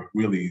even were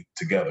really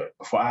together.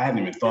 Before I hadn't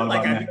even thought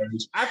about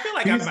marriage. I feel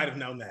like I might have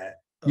known that.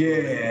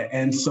 Yeah,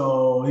 and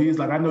so he's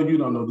like, I know you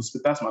don't know this,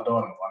 but that's my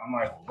daughter-in-law. I'm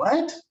like,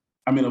 what?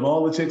 I mean, of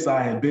all the chicks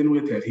I had been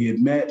with, that he had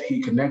met,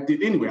 he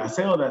connected. Anyway, I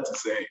say all that to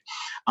say,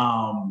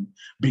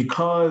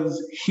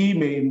 because he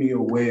made me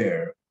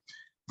aware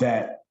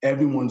that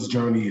everyone's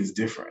journey is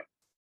different,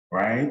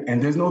 right?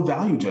 And there's no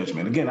value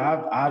judgment. Again,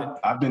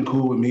 I've been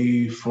cool with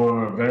me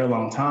for a very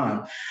long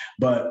time,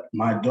 but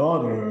my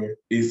daughter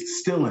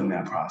is still in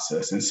that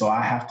process. And so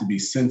I have to be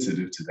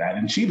sensitive to that.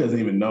 And she doesn't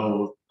even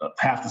know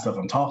half the stuff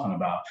I'm talking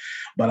about,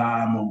 but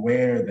I'm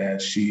aware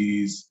that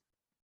she's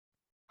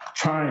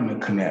trying to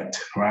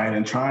connect, right?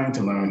 And trying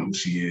to learn who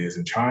she is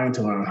and trying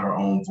to learn her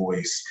own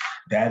voice.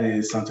 That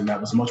is something that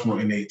was much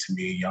more innate to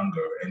me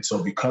younger. And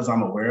so because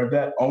I'm aware of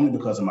that, only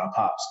because of my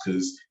pops,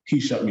 because he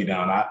shut me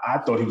down. I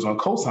thought he was on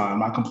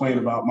cosign. I complained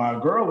about my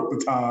girl at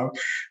the time.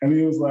 And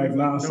he was like,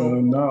 nah,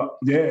 son, no.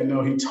 Yeah,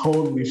 no, he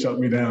totally shut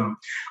me down,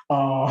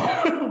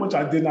 which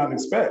I did not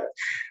expect.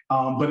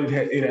 But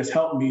it has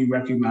helped me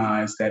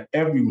recognize that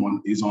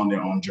everyone is on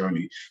their own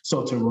journey.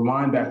 So to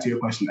rewind back to your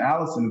question,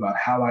 Alison, about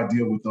how I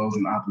deal with those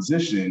in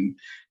opposition,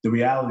 the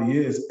reality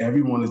is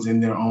everyone is on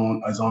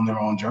their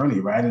own journey,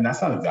 right? And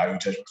that's not a value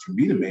judgment for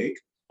me to make.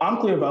 I'm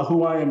clear about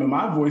who I am and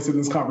my voice in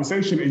this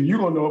conversation, and you're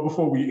gonna know it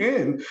before we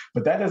end,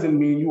 but that doesn't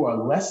mean you are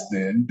less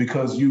than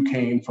because you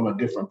came from a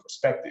different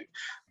perspective.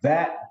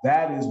 That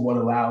is what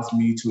allows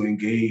me to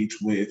engage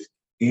with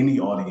any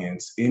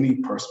audience, any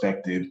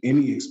perspective,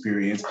 any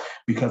experience,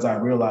 because I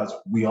realize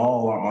we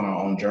all are on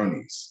our own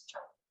journeys.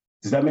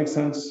 Does that make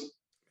sense? Makes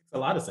a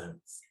lot of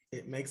sense.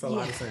 It makes a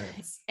lot of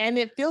sense. And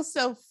it feels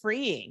so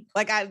freeing.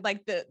 Like I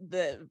like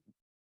the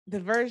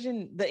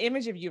version, the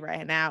image of you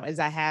right now is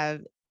I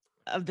have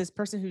of this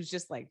person who's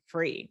just like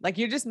free. Like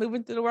you're just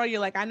moving through the world. You're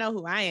like, I know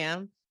who I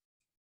am.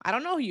 I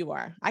don't know who you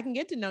are. I can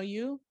get to know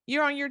you.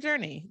 You're on your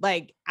journey.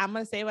 Like I'm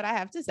going to say what I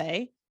have to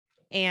say.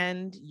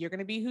 And you're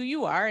going to be who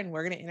you are. And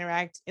we're going to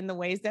interact in the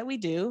ways that we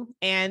do.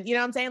 And you know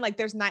what I'm saying? Like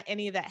there's not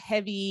any of that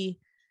heavy,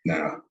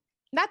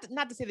 not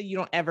to say that you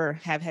don't ever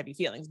have heavy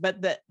feelings,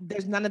 but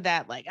there's none of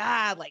that like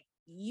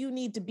you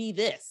need to be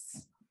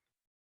this.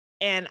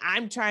 And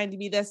I'm trying to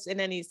be this in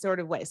any sort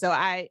of way. So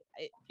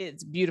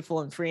it's beautiful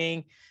and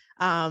freeing.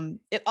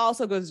 It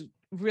also goes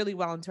really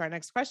well into our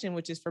next question,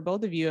 which is for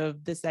both of you,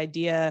 of this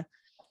idea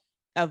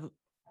of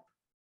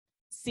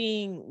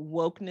seeing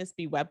wokeness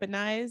be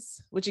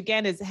weaponized, which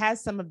again has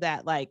some of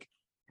that like,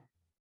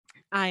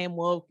 I am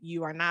woke,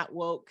 you are not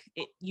woke,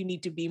 you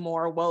need to be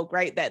more woke,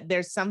 right? That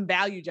there's some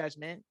value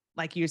judgment,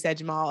 like you said,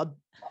 Jomal,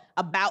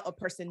 about a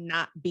person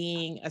not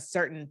being a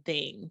certain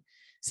thing.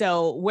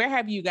 So where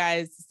have you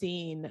guys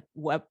seen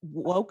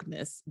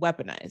wokeness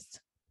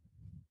weaponized?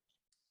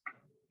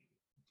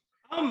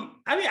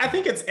 I mean, I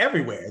think it's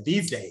everywhere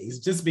these days,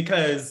 just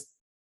because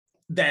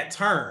that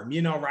term,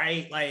 you know,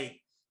 right? Like,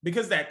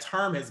 because that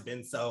term has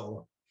been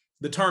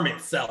the term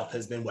itself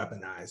has been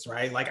weaponized,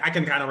 right? Like I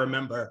can kind of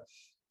remember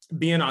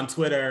being on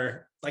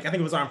Twitter, like I think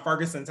it was on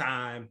Ferguson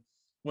time,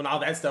 when all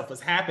that stuff was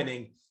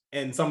happening,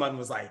 and someone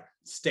was like,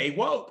 stay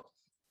woke.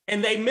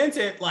 And they meant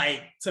it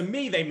like, to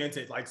me, they meant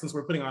it like, since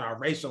we're putting on our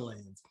racial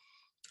lens,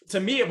 to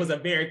me, it was a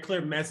very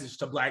clear message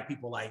to Black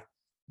people, like,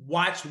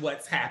 watch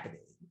what's happening.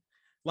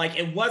 Like,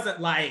 it wasn't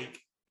like,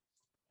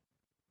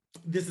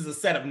 this is a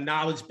set of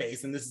knowledge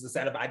base and this is a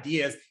set of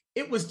ideas.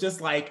 It was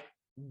just like,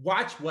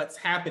 watch what's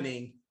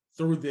happening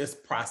through this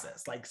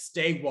process. Like,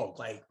 stay woke,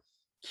 like,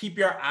 keep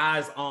your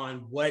eyes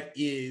on what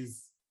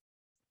is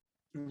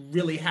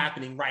really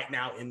happening right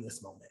now in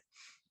this moment.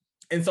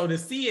 And so to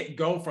see it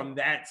go from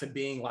that to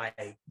being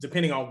like,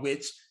 depending on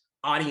which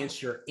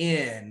audience you're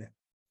in,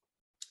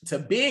 to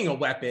being a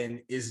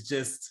weapon is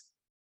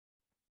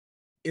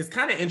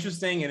kind of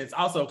interesting. And it's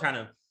also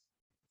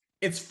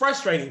it's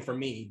frustrating for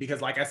me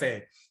because, like I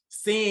said,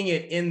 seeing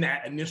it in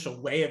that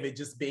initial way of it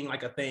just being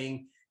like a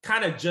thing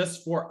kind of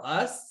just for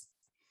us,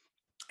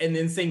 and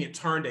then seeing it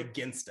turned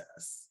against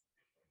us.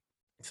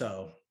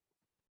 So.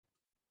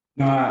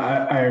 No,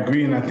 I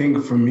agree. And I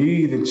think for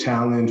me, the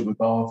challenge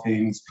with all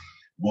things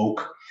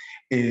woke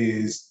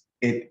is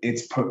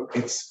it's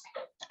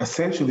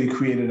essentially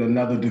created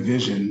another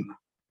division,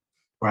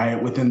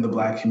 right, within the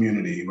Black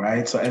community,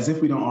 right? So as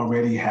if we don't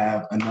already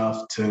have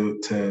enough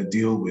to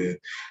deal with,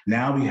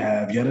 now we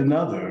have yet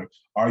another,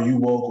 are you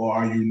woke or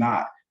are you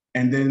not?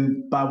 And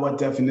then by what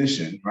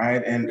definition,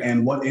 right?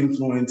 And what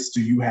influence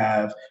do you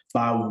have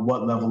by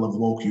what level of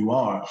woke you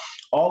are?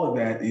 All of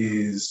that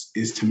is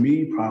to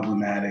me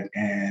problematic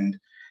and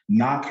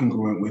not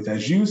congruent with,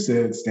 as you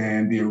said,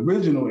 Stan, the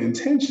original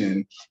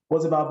intention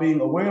was about being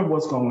aware of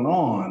what's going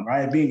on,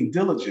 right? Being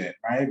diligent,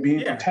 right?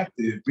 Being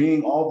protective,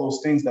 being all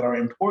those things that are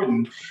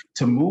important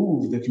to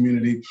move the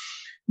community.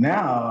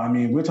 Now, I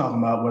mean, we're talking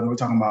about, whether we're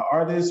talking about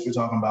artists, we're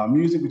talking about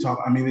music,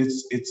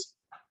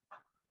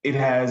 it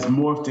has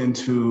morphed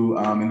into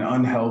an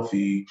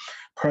unhealthy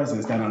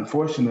presence that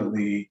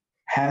unfortunately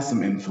has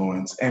some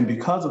influence. And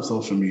because of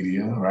social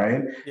media,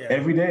 right? Yeah.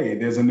 Every day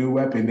there's a new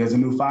weapon, there's a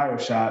new fire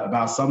shot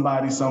about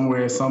somebody,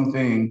 somewhere,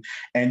 something,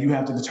 and you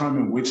have to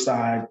determine which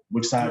side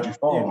you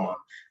fall on.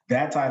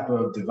 That type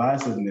of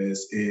divisiveness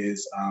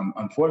is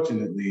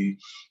unfortunately,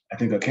 I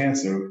think, a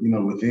cancer,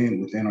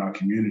 within our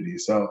community.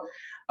 So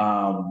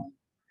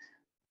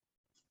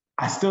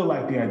I still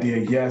like the idea,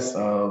 yes,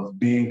 of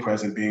being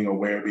present, being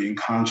aware, being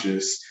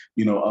conscious,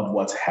 of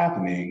what's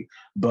happening,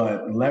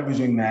 but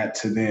leveraging that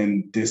to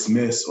then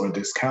dismiss or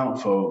discount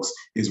folks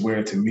is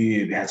where, to me,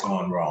 it has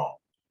gone wrong.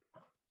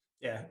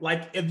 Yeah,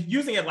 like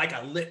using it like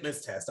a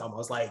litmus test,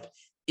 almost like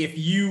if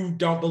you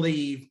don't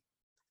believe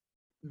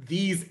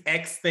these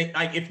X things,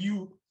 like if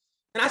you,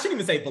 and I shouldn't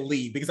even say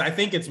believe, because I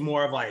think it's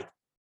more of like,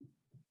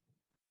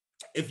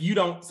 if you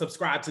don't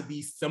subscribe to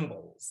these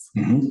symbols,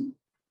 and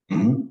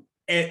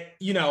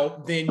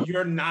then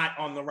you're not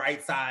on the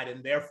right side,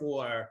 and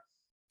therefore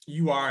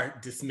you are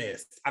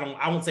dismissed.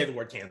 I won't say the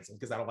word cancel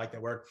because I don't like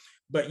that word,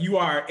 but you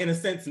are in a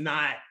sense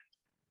not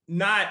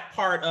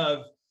part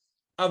of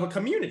a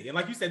community. And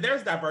like you said,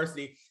 there's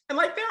diversity, and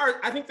like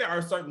I think there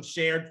are certain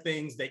shared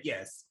things that,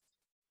 yes,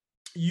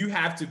 you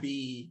have to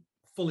be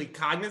fully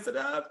cognizant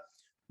of.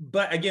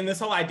 But again, this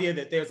whole idea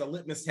that there's a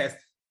litmus test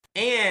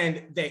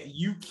and that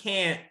you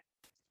can't,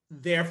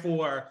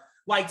 therefore,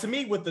 like, to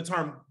me, with the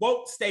term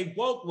woke, stay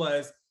woke,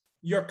 was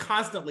you're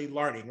constantly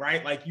learning,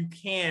 right? Like, you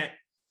can't,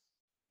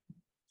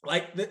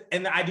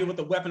 and the idea with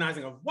the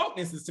weaponizing of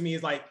wokeness is, to me,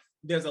 is like,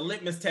 there's a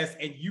litmus test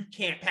and you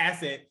can't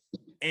pass it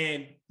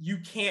and you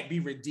can't be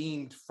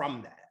redeemed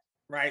from that,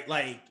 right?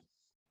 Like,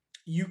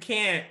 you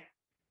can't,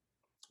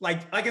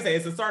 like I said,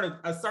 it's a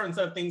certain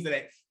set of things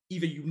that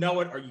either you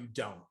know it or you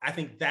don't. I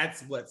think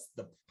that's what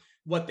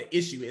the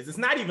issue is. It's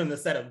not even the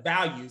set of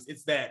values,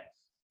 it's that,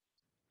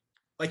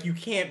 like, you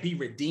can't be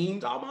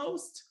redeemed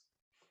almost,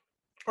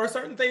 or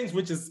certain things,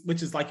 which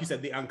is like you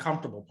said, the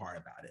uncomfortable part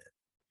about it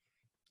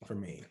for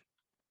me.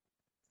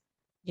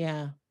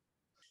 Yeah.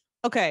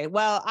 Okay.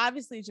 Well,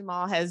 obviously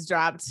Jomal has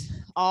dropped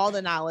all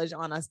the knowledge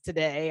on us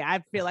today.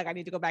 I feel like I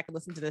need to go back and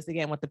listen to this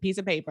again with a piece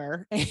of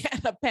paper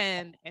and a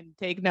pen and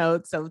take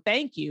notes. So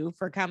thank you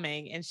for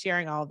coming and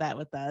sharing all of that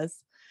with us.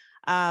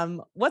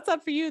 What's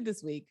up for you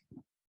this week?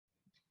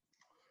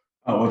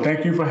 Oh, well,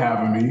 thank you for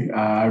having me.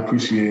 I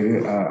appreciate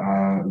it.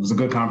 It was a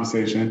good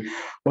conversation.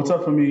 What's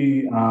up for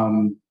me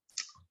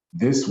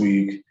this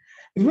week?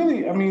 It's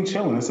really,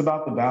 chilling. It's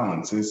about the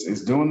balance.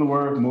 It's doing the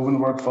work, moving the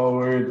work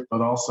forward, but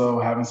also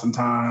having some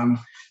time.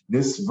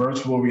 This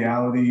virtual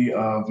reality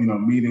of,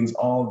 meetings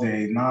all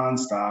day,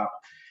 nonstop,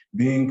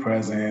 being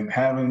present,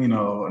 having,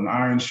 an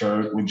iron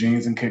shirt with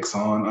jeans and kicks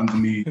on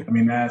underneath.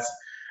 That's,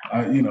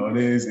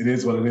 it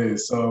is what it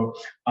is. So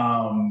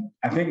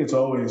I think it's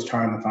always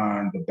trying to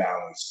find the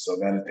balance so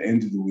that at the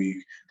end of the week,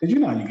 because you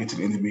get to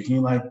the end of the week and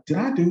you're like, did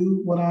I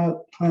do what I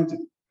planned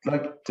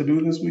to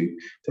do this week?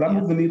 Did I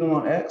move the needle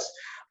on X?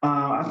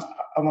 I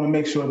want to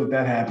make sure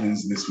that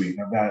happens this week.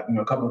 I've got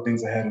a couple of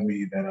things ahead of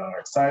me that are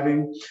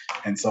exciting,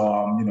 and so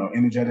I'm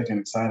energetic and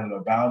excited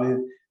about it.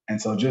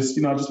 And so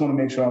just want to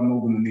make sure I'm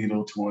moving the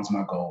needle towards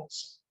my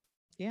goals.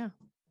 Yeah,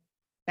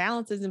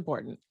 balance is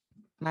important.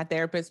 My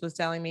therapist was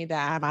telling me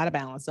that I'm out of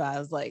balance, so I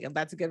was like,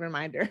 that's a good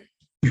reminder.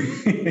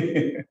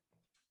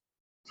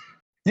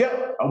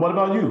 Yeah. What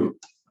about you?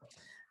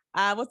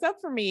 What's up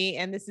for me,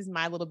 and this is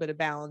my little bit of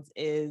balance,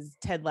 is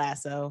Ted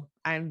Lasso.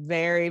 I'm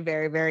very,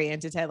 very, very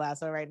into Ted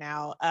Lasso right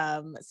now.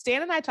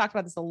 Stan and I talked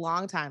about this a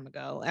long time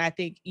ago, and I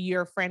think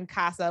your friend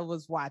Casa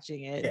was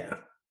watching it. Yeah.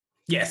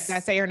 Yes. Did I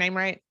say her name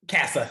right?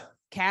 Casa.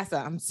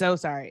 I'm so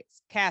sorry.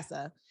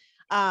 Casa.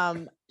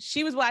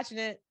 She was watching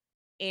it,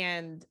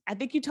 and I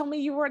think you told me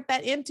you weren't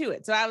that into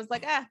it. So I was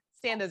like,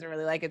 Stan doesn't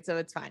really like it, so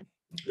it's fine.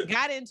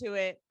 Got into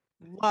it,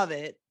 love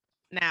it.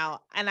 Now,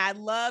 and I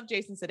love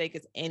Jason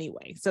Sudeikis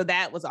anyway. So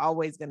that was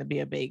always going to be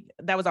a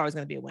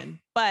win.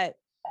 But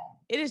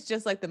it is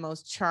just like the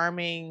most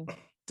charming,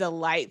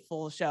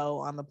 delightful show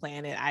on the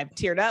planet. I've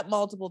teared up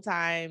multiple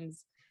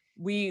times.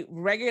 We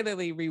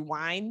regularly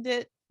rewind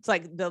it. It's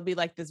like there'll be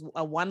like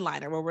a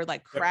one-liner where we're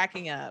like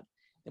cracking up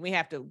and we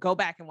have to go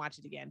back and watch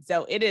it again.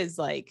 So it is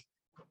like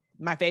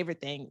my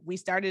favorite thing. We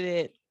started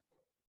it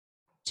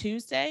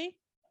Tuesday,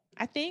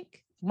 I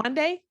think,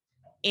 Monday.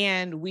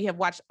 And we have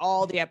watched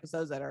all the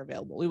episodes that are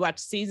available. We watched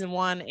season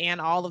 1 and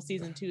all of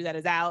season 2 that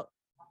is out.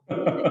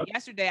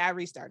 Yesterday, I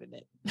restarted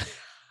it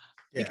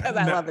because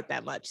I love it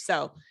that much.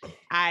 So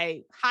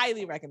I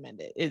highly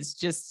recommend it. It's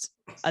just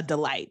a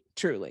delight,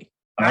 truly.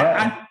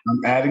 I'm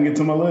adding it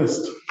to my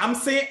list. I'm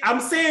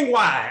saying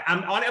why.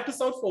 I'm on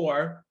episode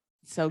 4.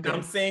 So good.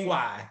 I'm saying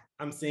why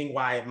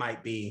it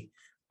might be.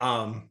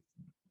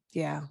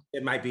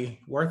 It might be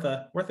worth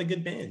a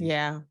good binge.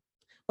 Yeah.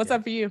 What's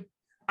up for you?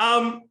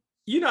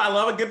 I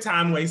love a good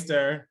time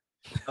waster.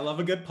 I love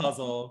a good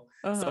puzzle.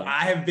 So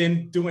I have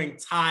been doing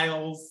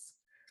tiles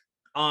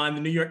on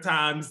the New York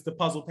Times, the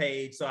puzzle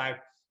page. So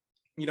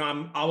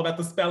I'm all about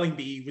the spelling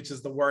bee, which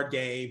is the word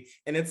game.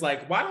 And it's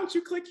like, why don't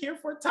you click here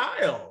for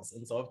tiles?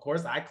 And so of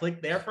course I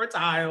clicked there for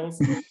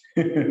tiles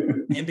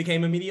and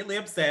became immediately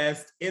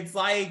obsessed. It's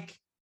like,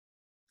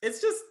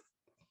 it's just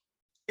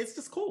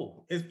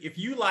cool. If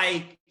you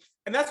like,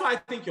 and that's why I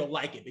think you'll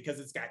like it, because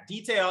it's got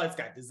detail, it's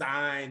got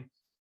design.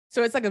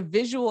 So it's like a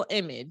visual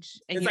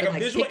image, and it's like a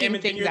visual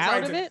image things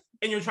out of it,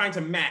 and you're trying to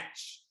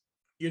match.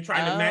 You're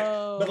trying to match,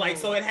 but like,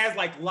 so it has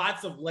like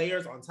lots of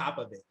layers on top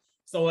of it.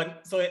 So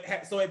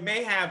it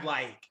may have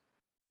like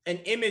an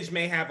image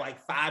may have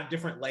like 5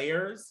 different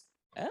layers.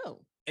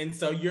 Oh. And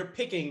so you're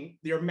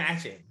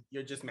matching.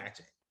 You're just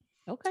matching.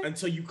 Okay.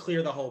 Until you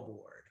clear the whole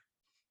board.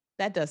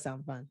 That does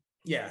sound fun.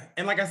 Yeah,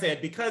 and like I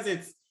said, because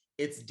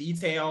it's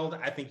detailed,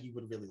 I think you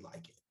would really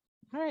like it.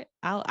 All right,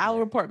 I'll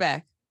report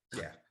back.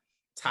 Yeah.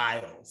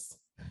 Titles.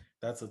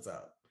 That's what's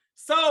up.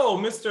 So,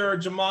 Mr.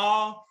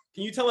 Jomal,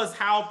 can you tell us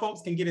how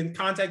folks can get in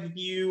contact with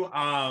you?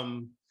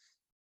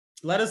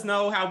 Let us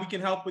know how we can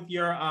help with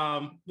your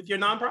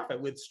nonprofit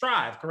with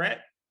Strive,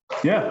 correct?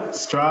 Yeah,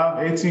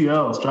 Strive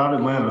ATL, Strive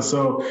Atlanta.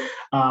 So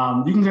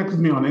you can connect with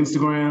me on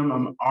Instagram.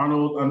 I'm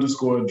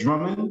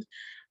Arnold_Drummond.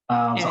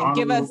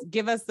 And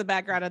give us the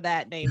background of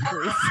that name,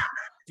 please.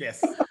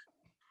 Yes.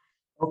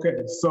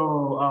 Okay,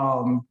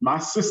 so my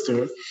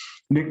sister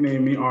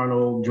nicknamed me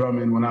Arnold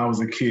Drummond when I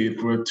was a kid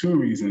for 2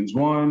 reasons.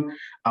 One,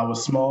 I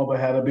was small but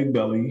had a big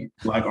belly,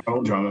 like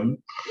Arnold Drummond.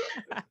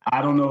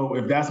 I don't know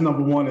if that's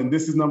number 1 and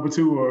this is number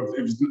 2, or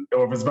if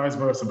it's vice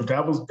versa, but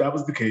that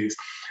was the case.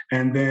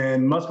 And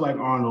then, much like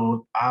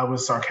Arnold, I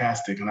was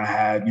sarcastic, and I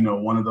had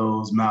one of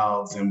those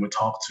mouths and would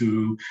talk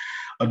to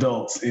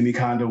adults any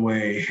kind of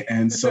way.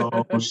 And so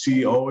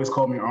she always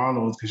called me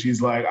Arnold, because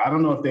she's like, I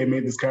don't know if they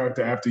made this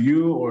character after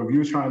you or if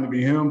you're trying to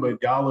be him, but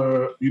y'all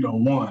are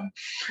one.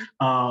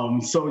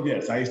 So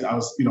yes, I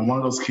was one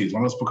of those kids,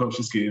 one of those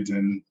precocious kids,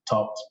 and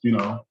talked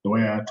the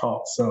way I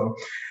talked. So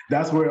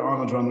that's where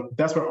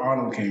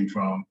Arnold came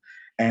from.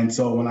 And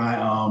so when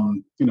I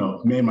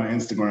made my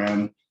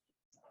Instagram,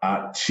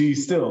 she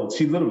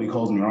literally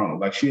calls me Arnold.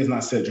 Like, she has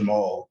not said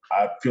Jomal,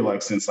 I feel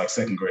like, since like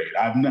 2nd grade.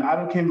 I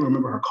can't even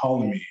remember her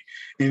calling me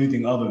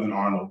anything other than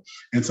Arnold.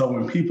 And so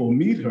when people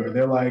meet her,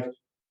 they're like,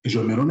 is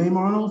your middle name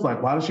Arnold?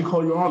 Like, why does she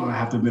call you Arnold? I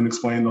have to then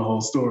explain the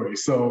whole story.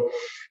 So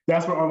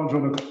that's where Arnold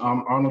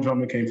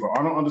Drummond came from.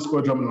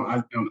 Arnold_Drummond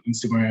on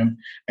Instagram.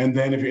 And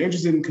then if you're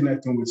interested in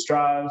connecting with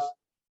Strive,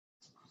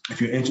 if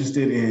you're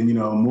interested in,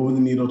 moving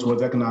the needle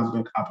towards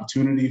economic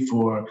opportunity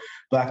for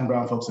Black and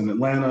brown folks in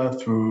Atlanta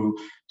through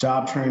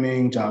job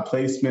training, job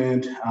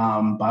placement,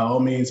 by all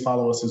means,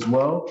 follow us as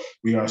well.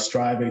 We are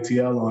Strive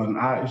ATL on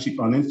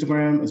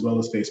Instagram as well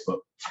as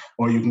Facebook,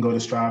 or you can go to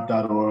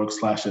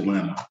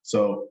strive.org/Atlanta.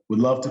 So we'd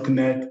love to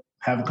connect,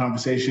 have a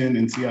conversation,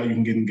 and see how you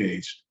can get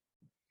engaged.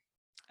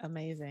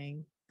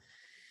 Amazing.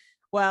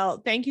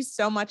 Well, thank you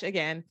so much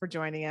again for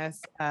joining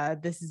us.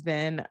 This has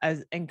been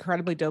an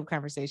incredibly dope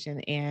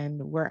conversation,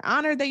 and we're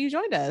honored that you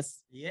joined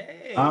us.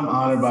 Yay. I'm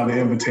honored by the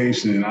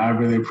invitation, and I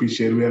really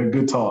appreciate it. We had a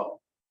good talk.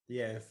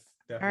 Yes,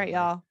 definitely. All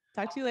right, y'all.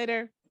 Talk to you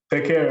later.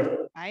 Take care.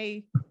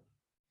 Bye.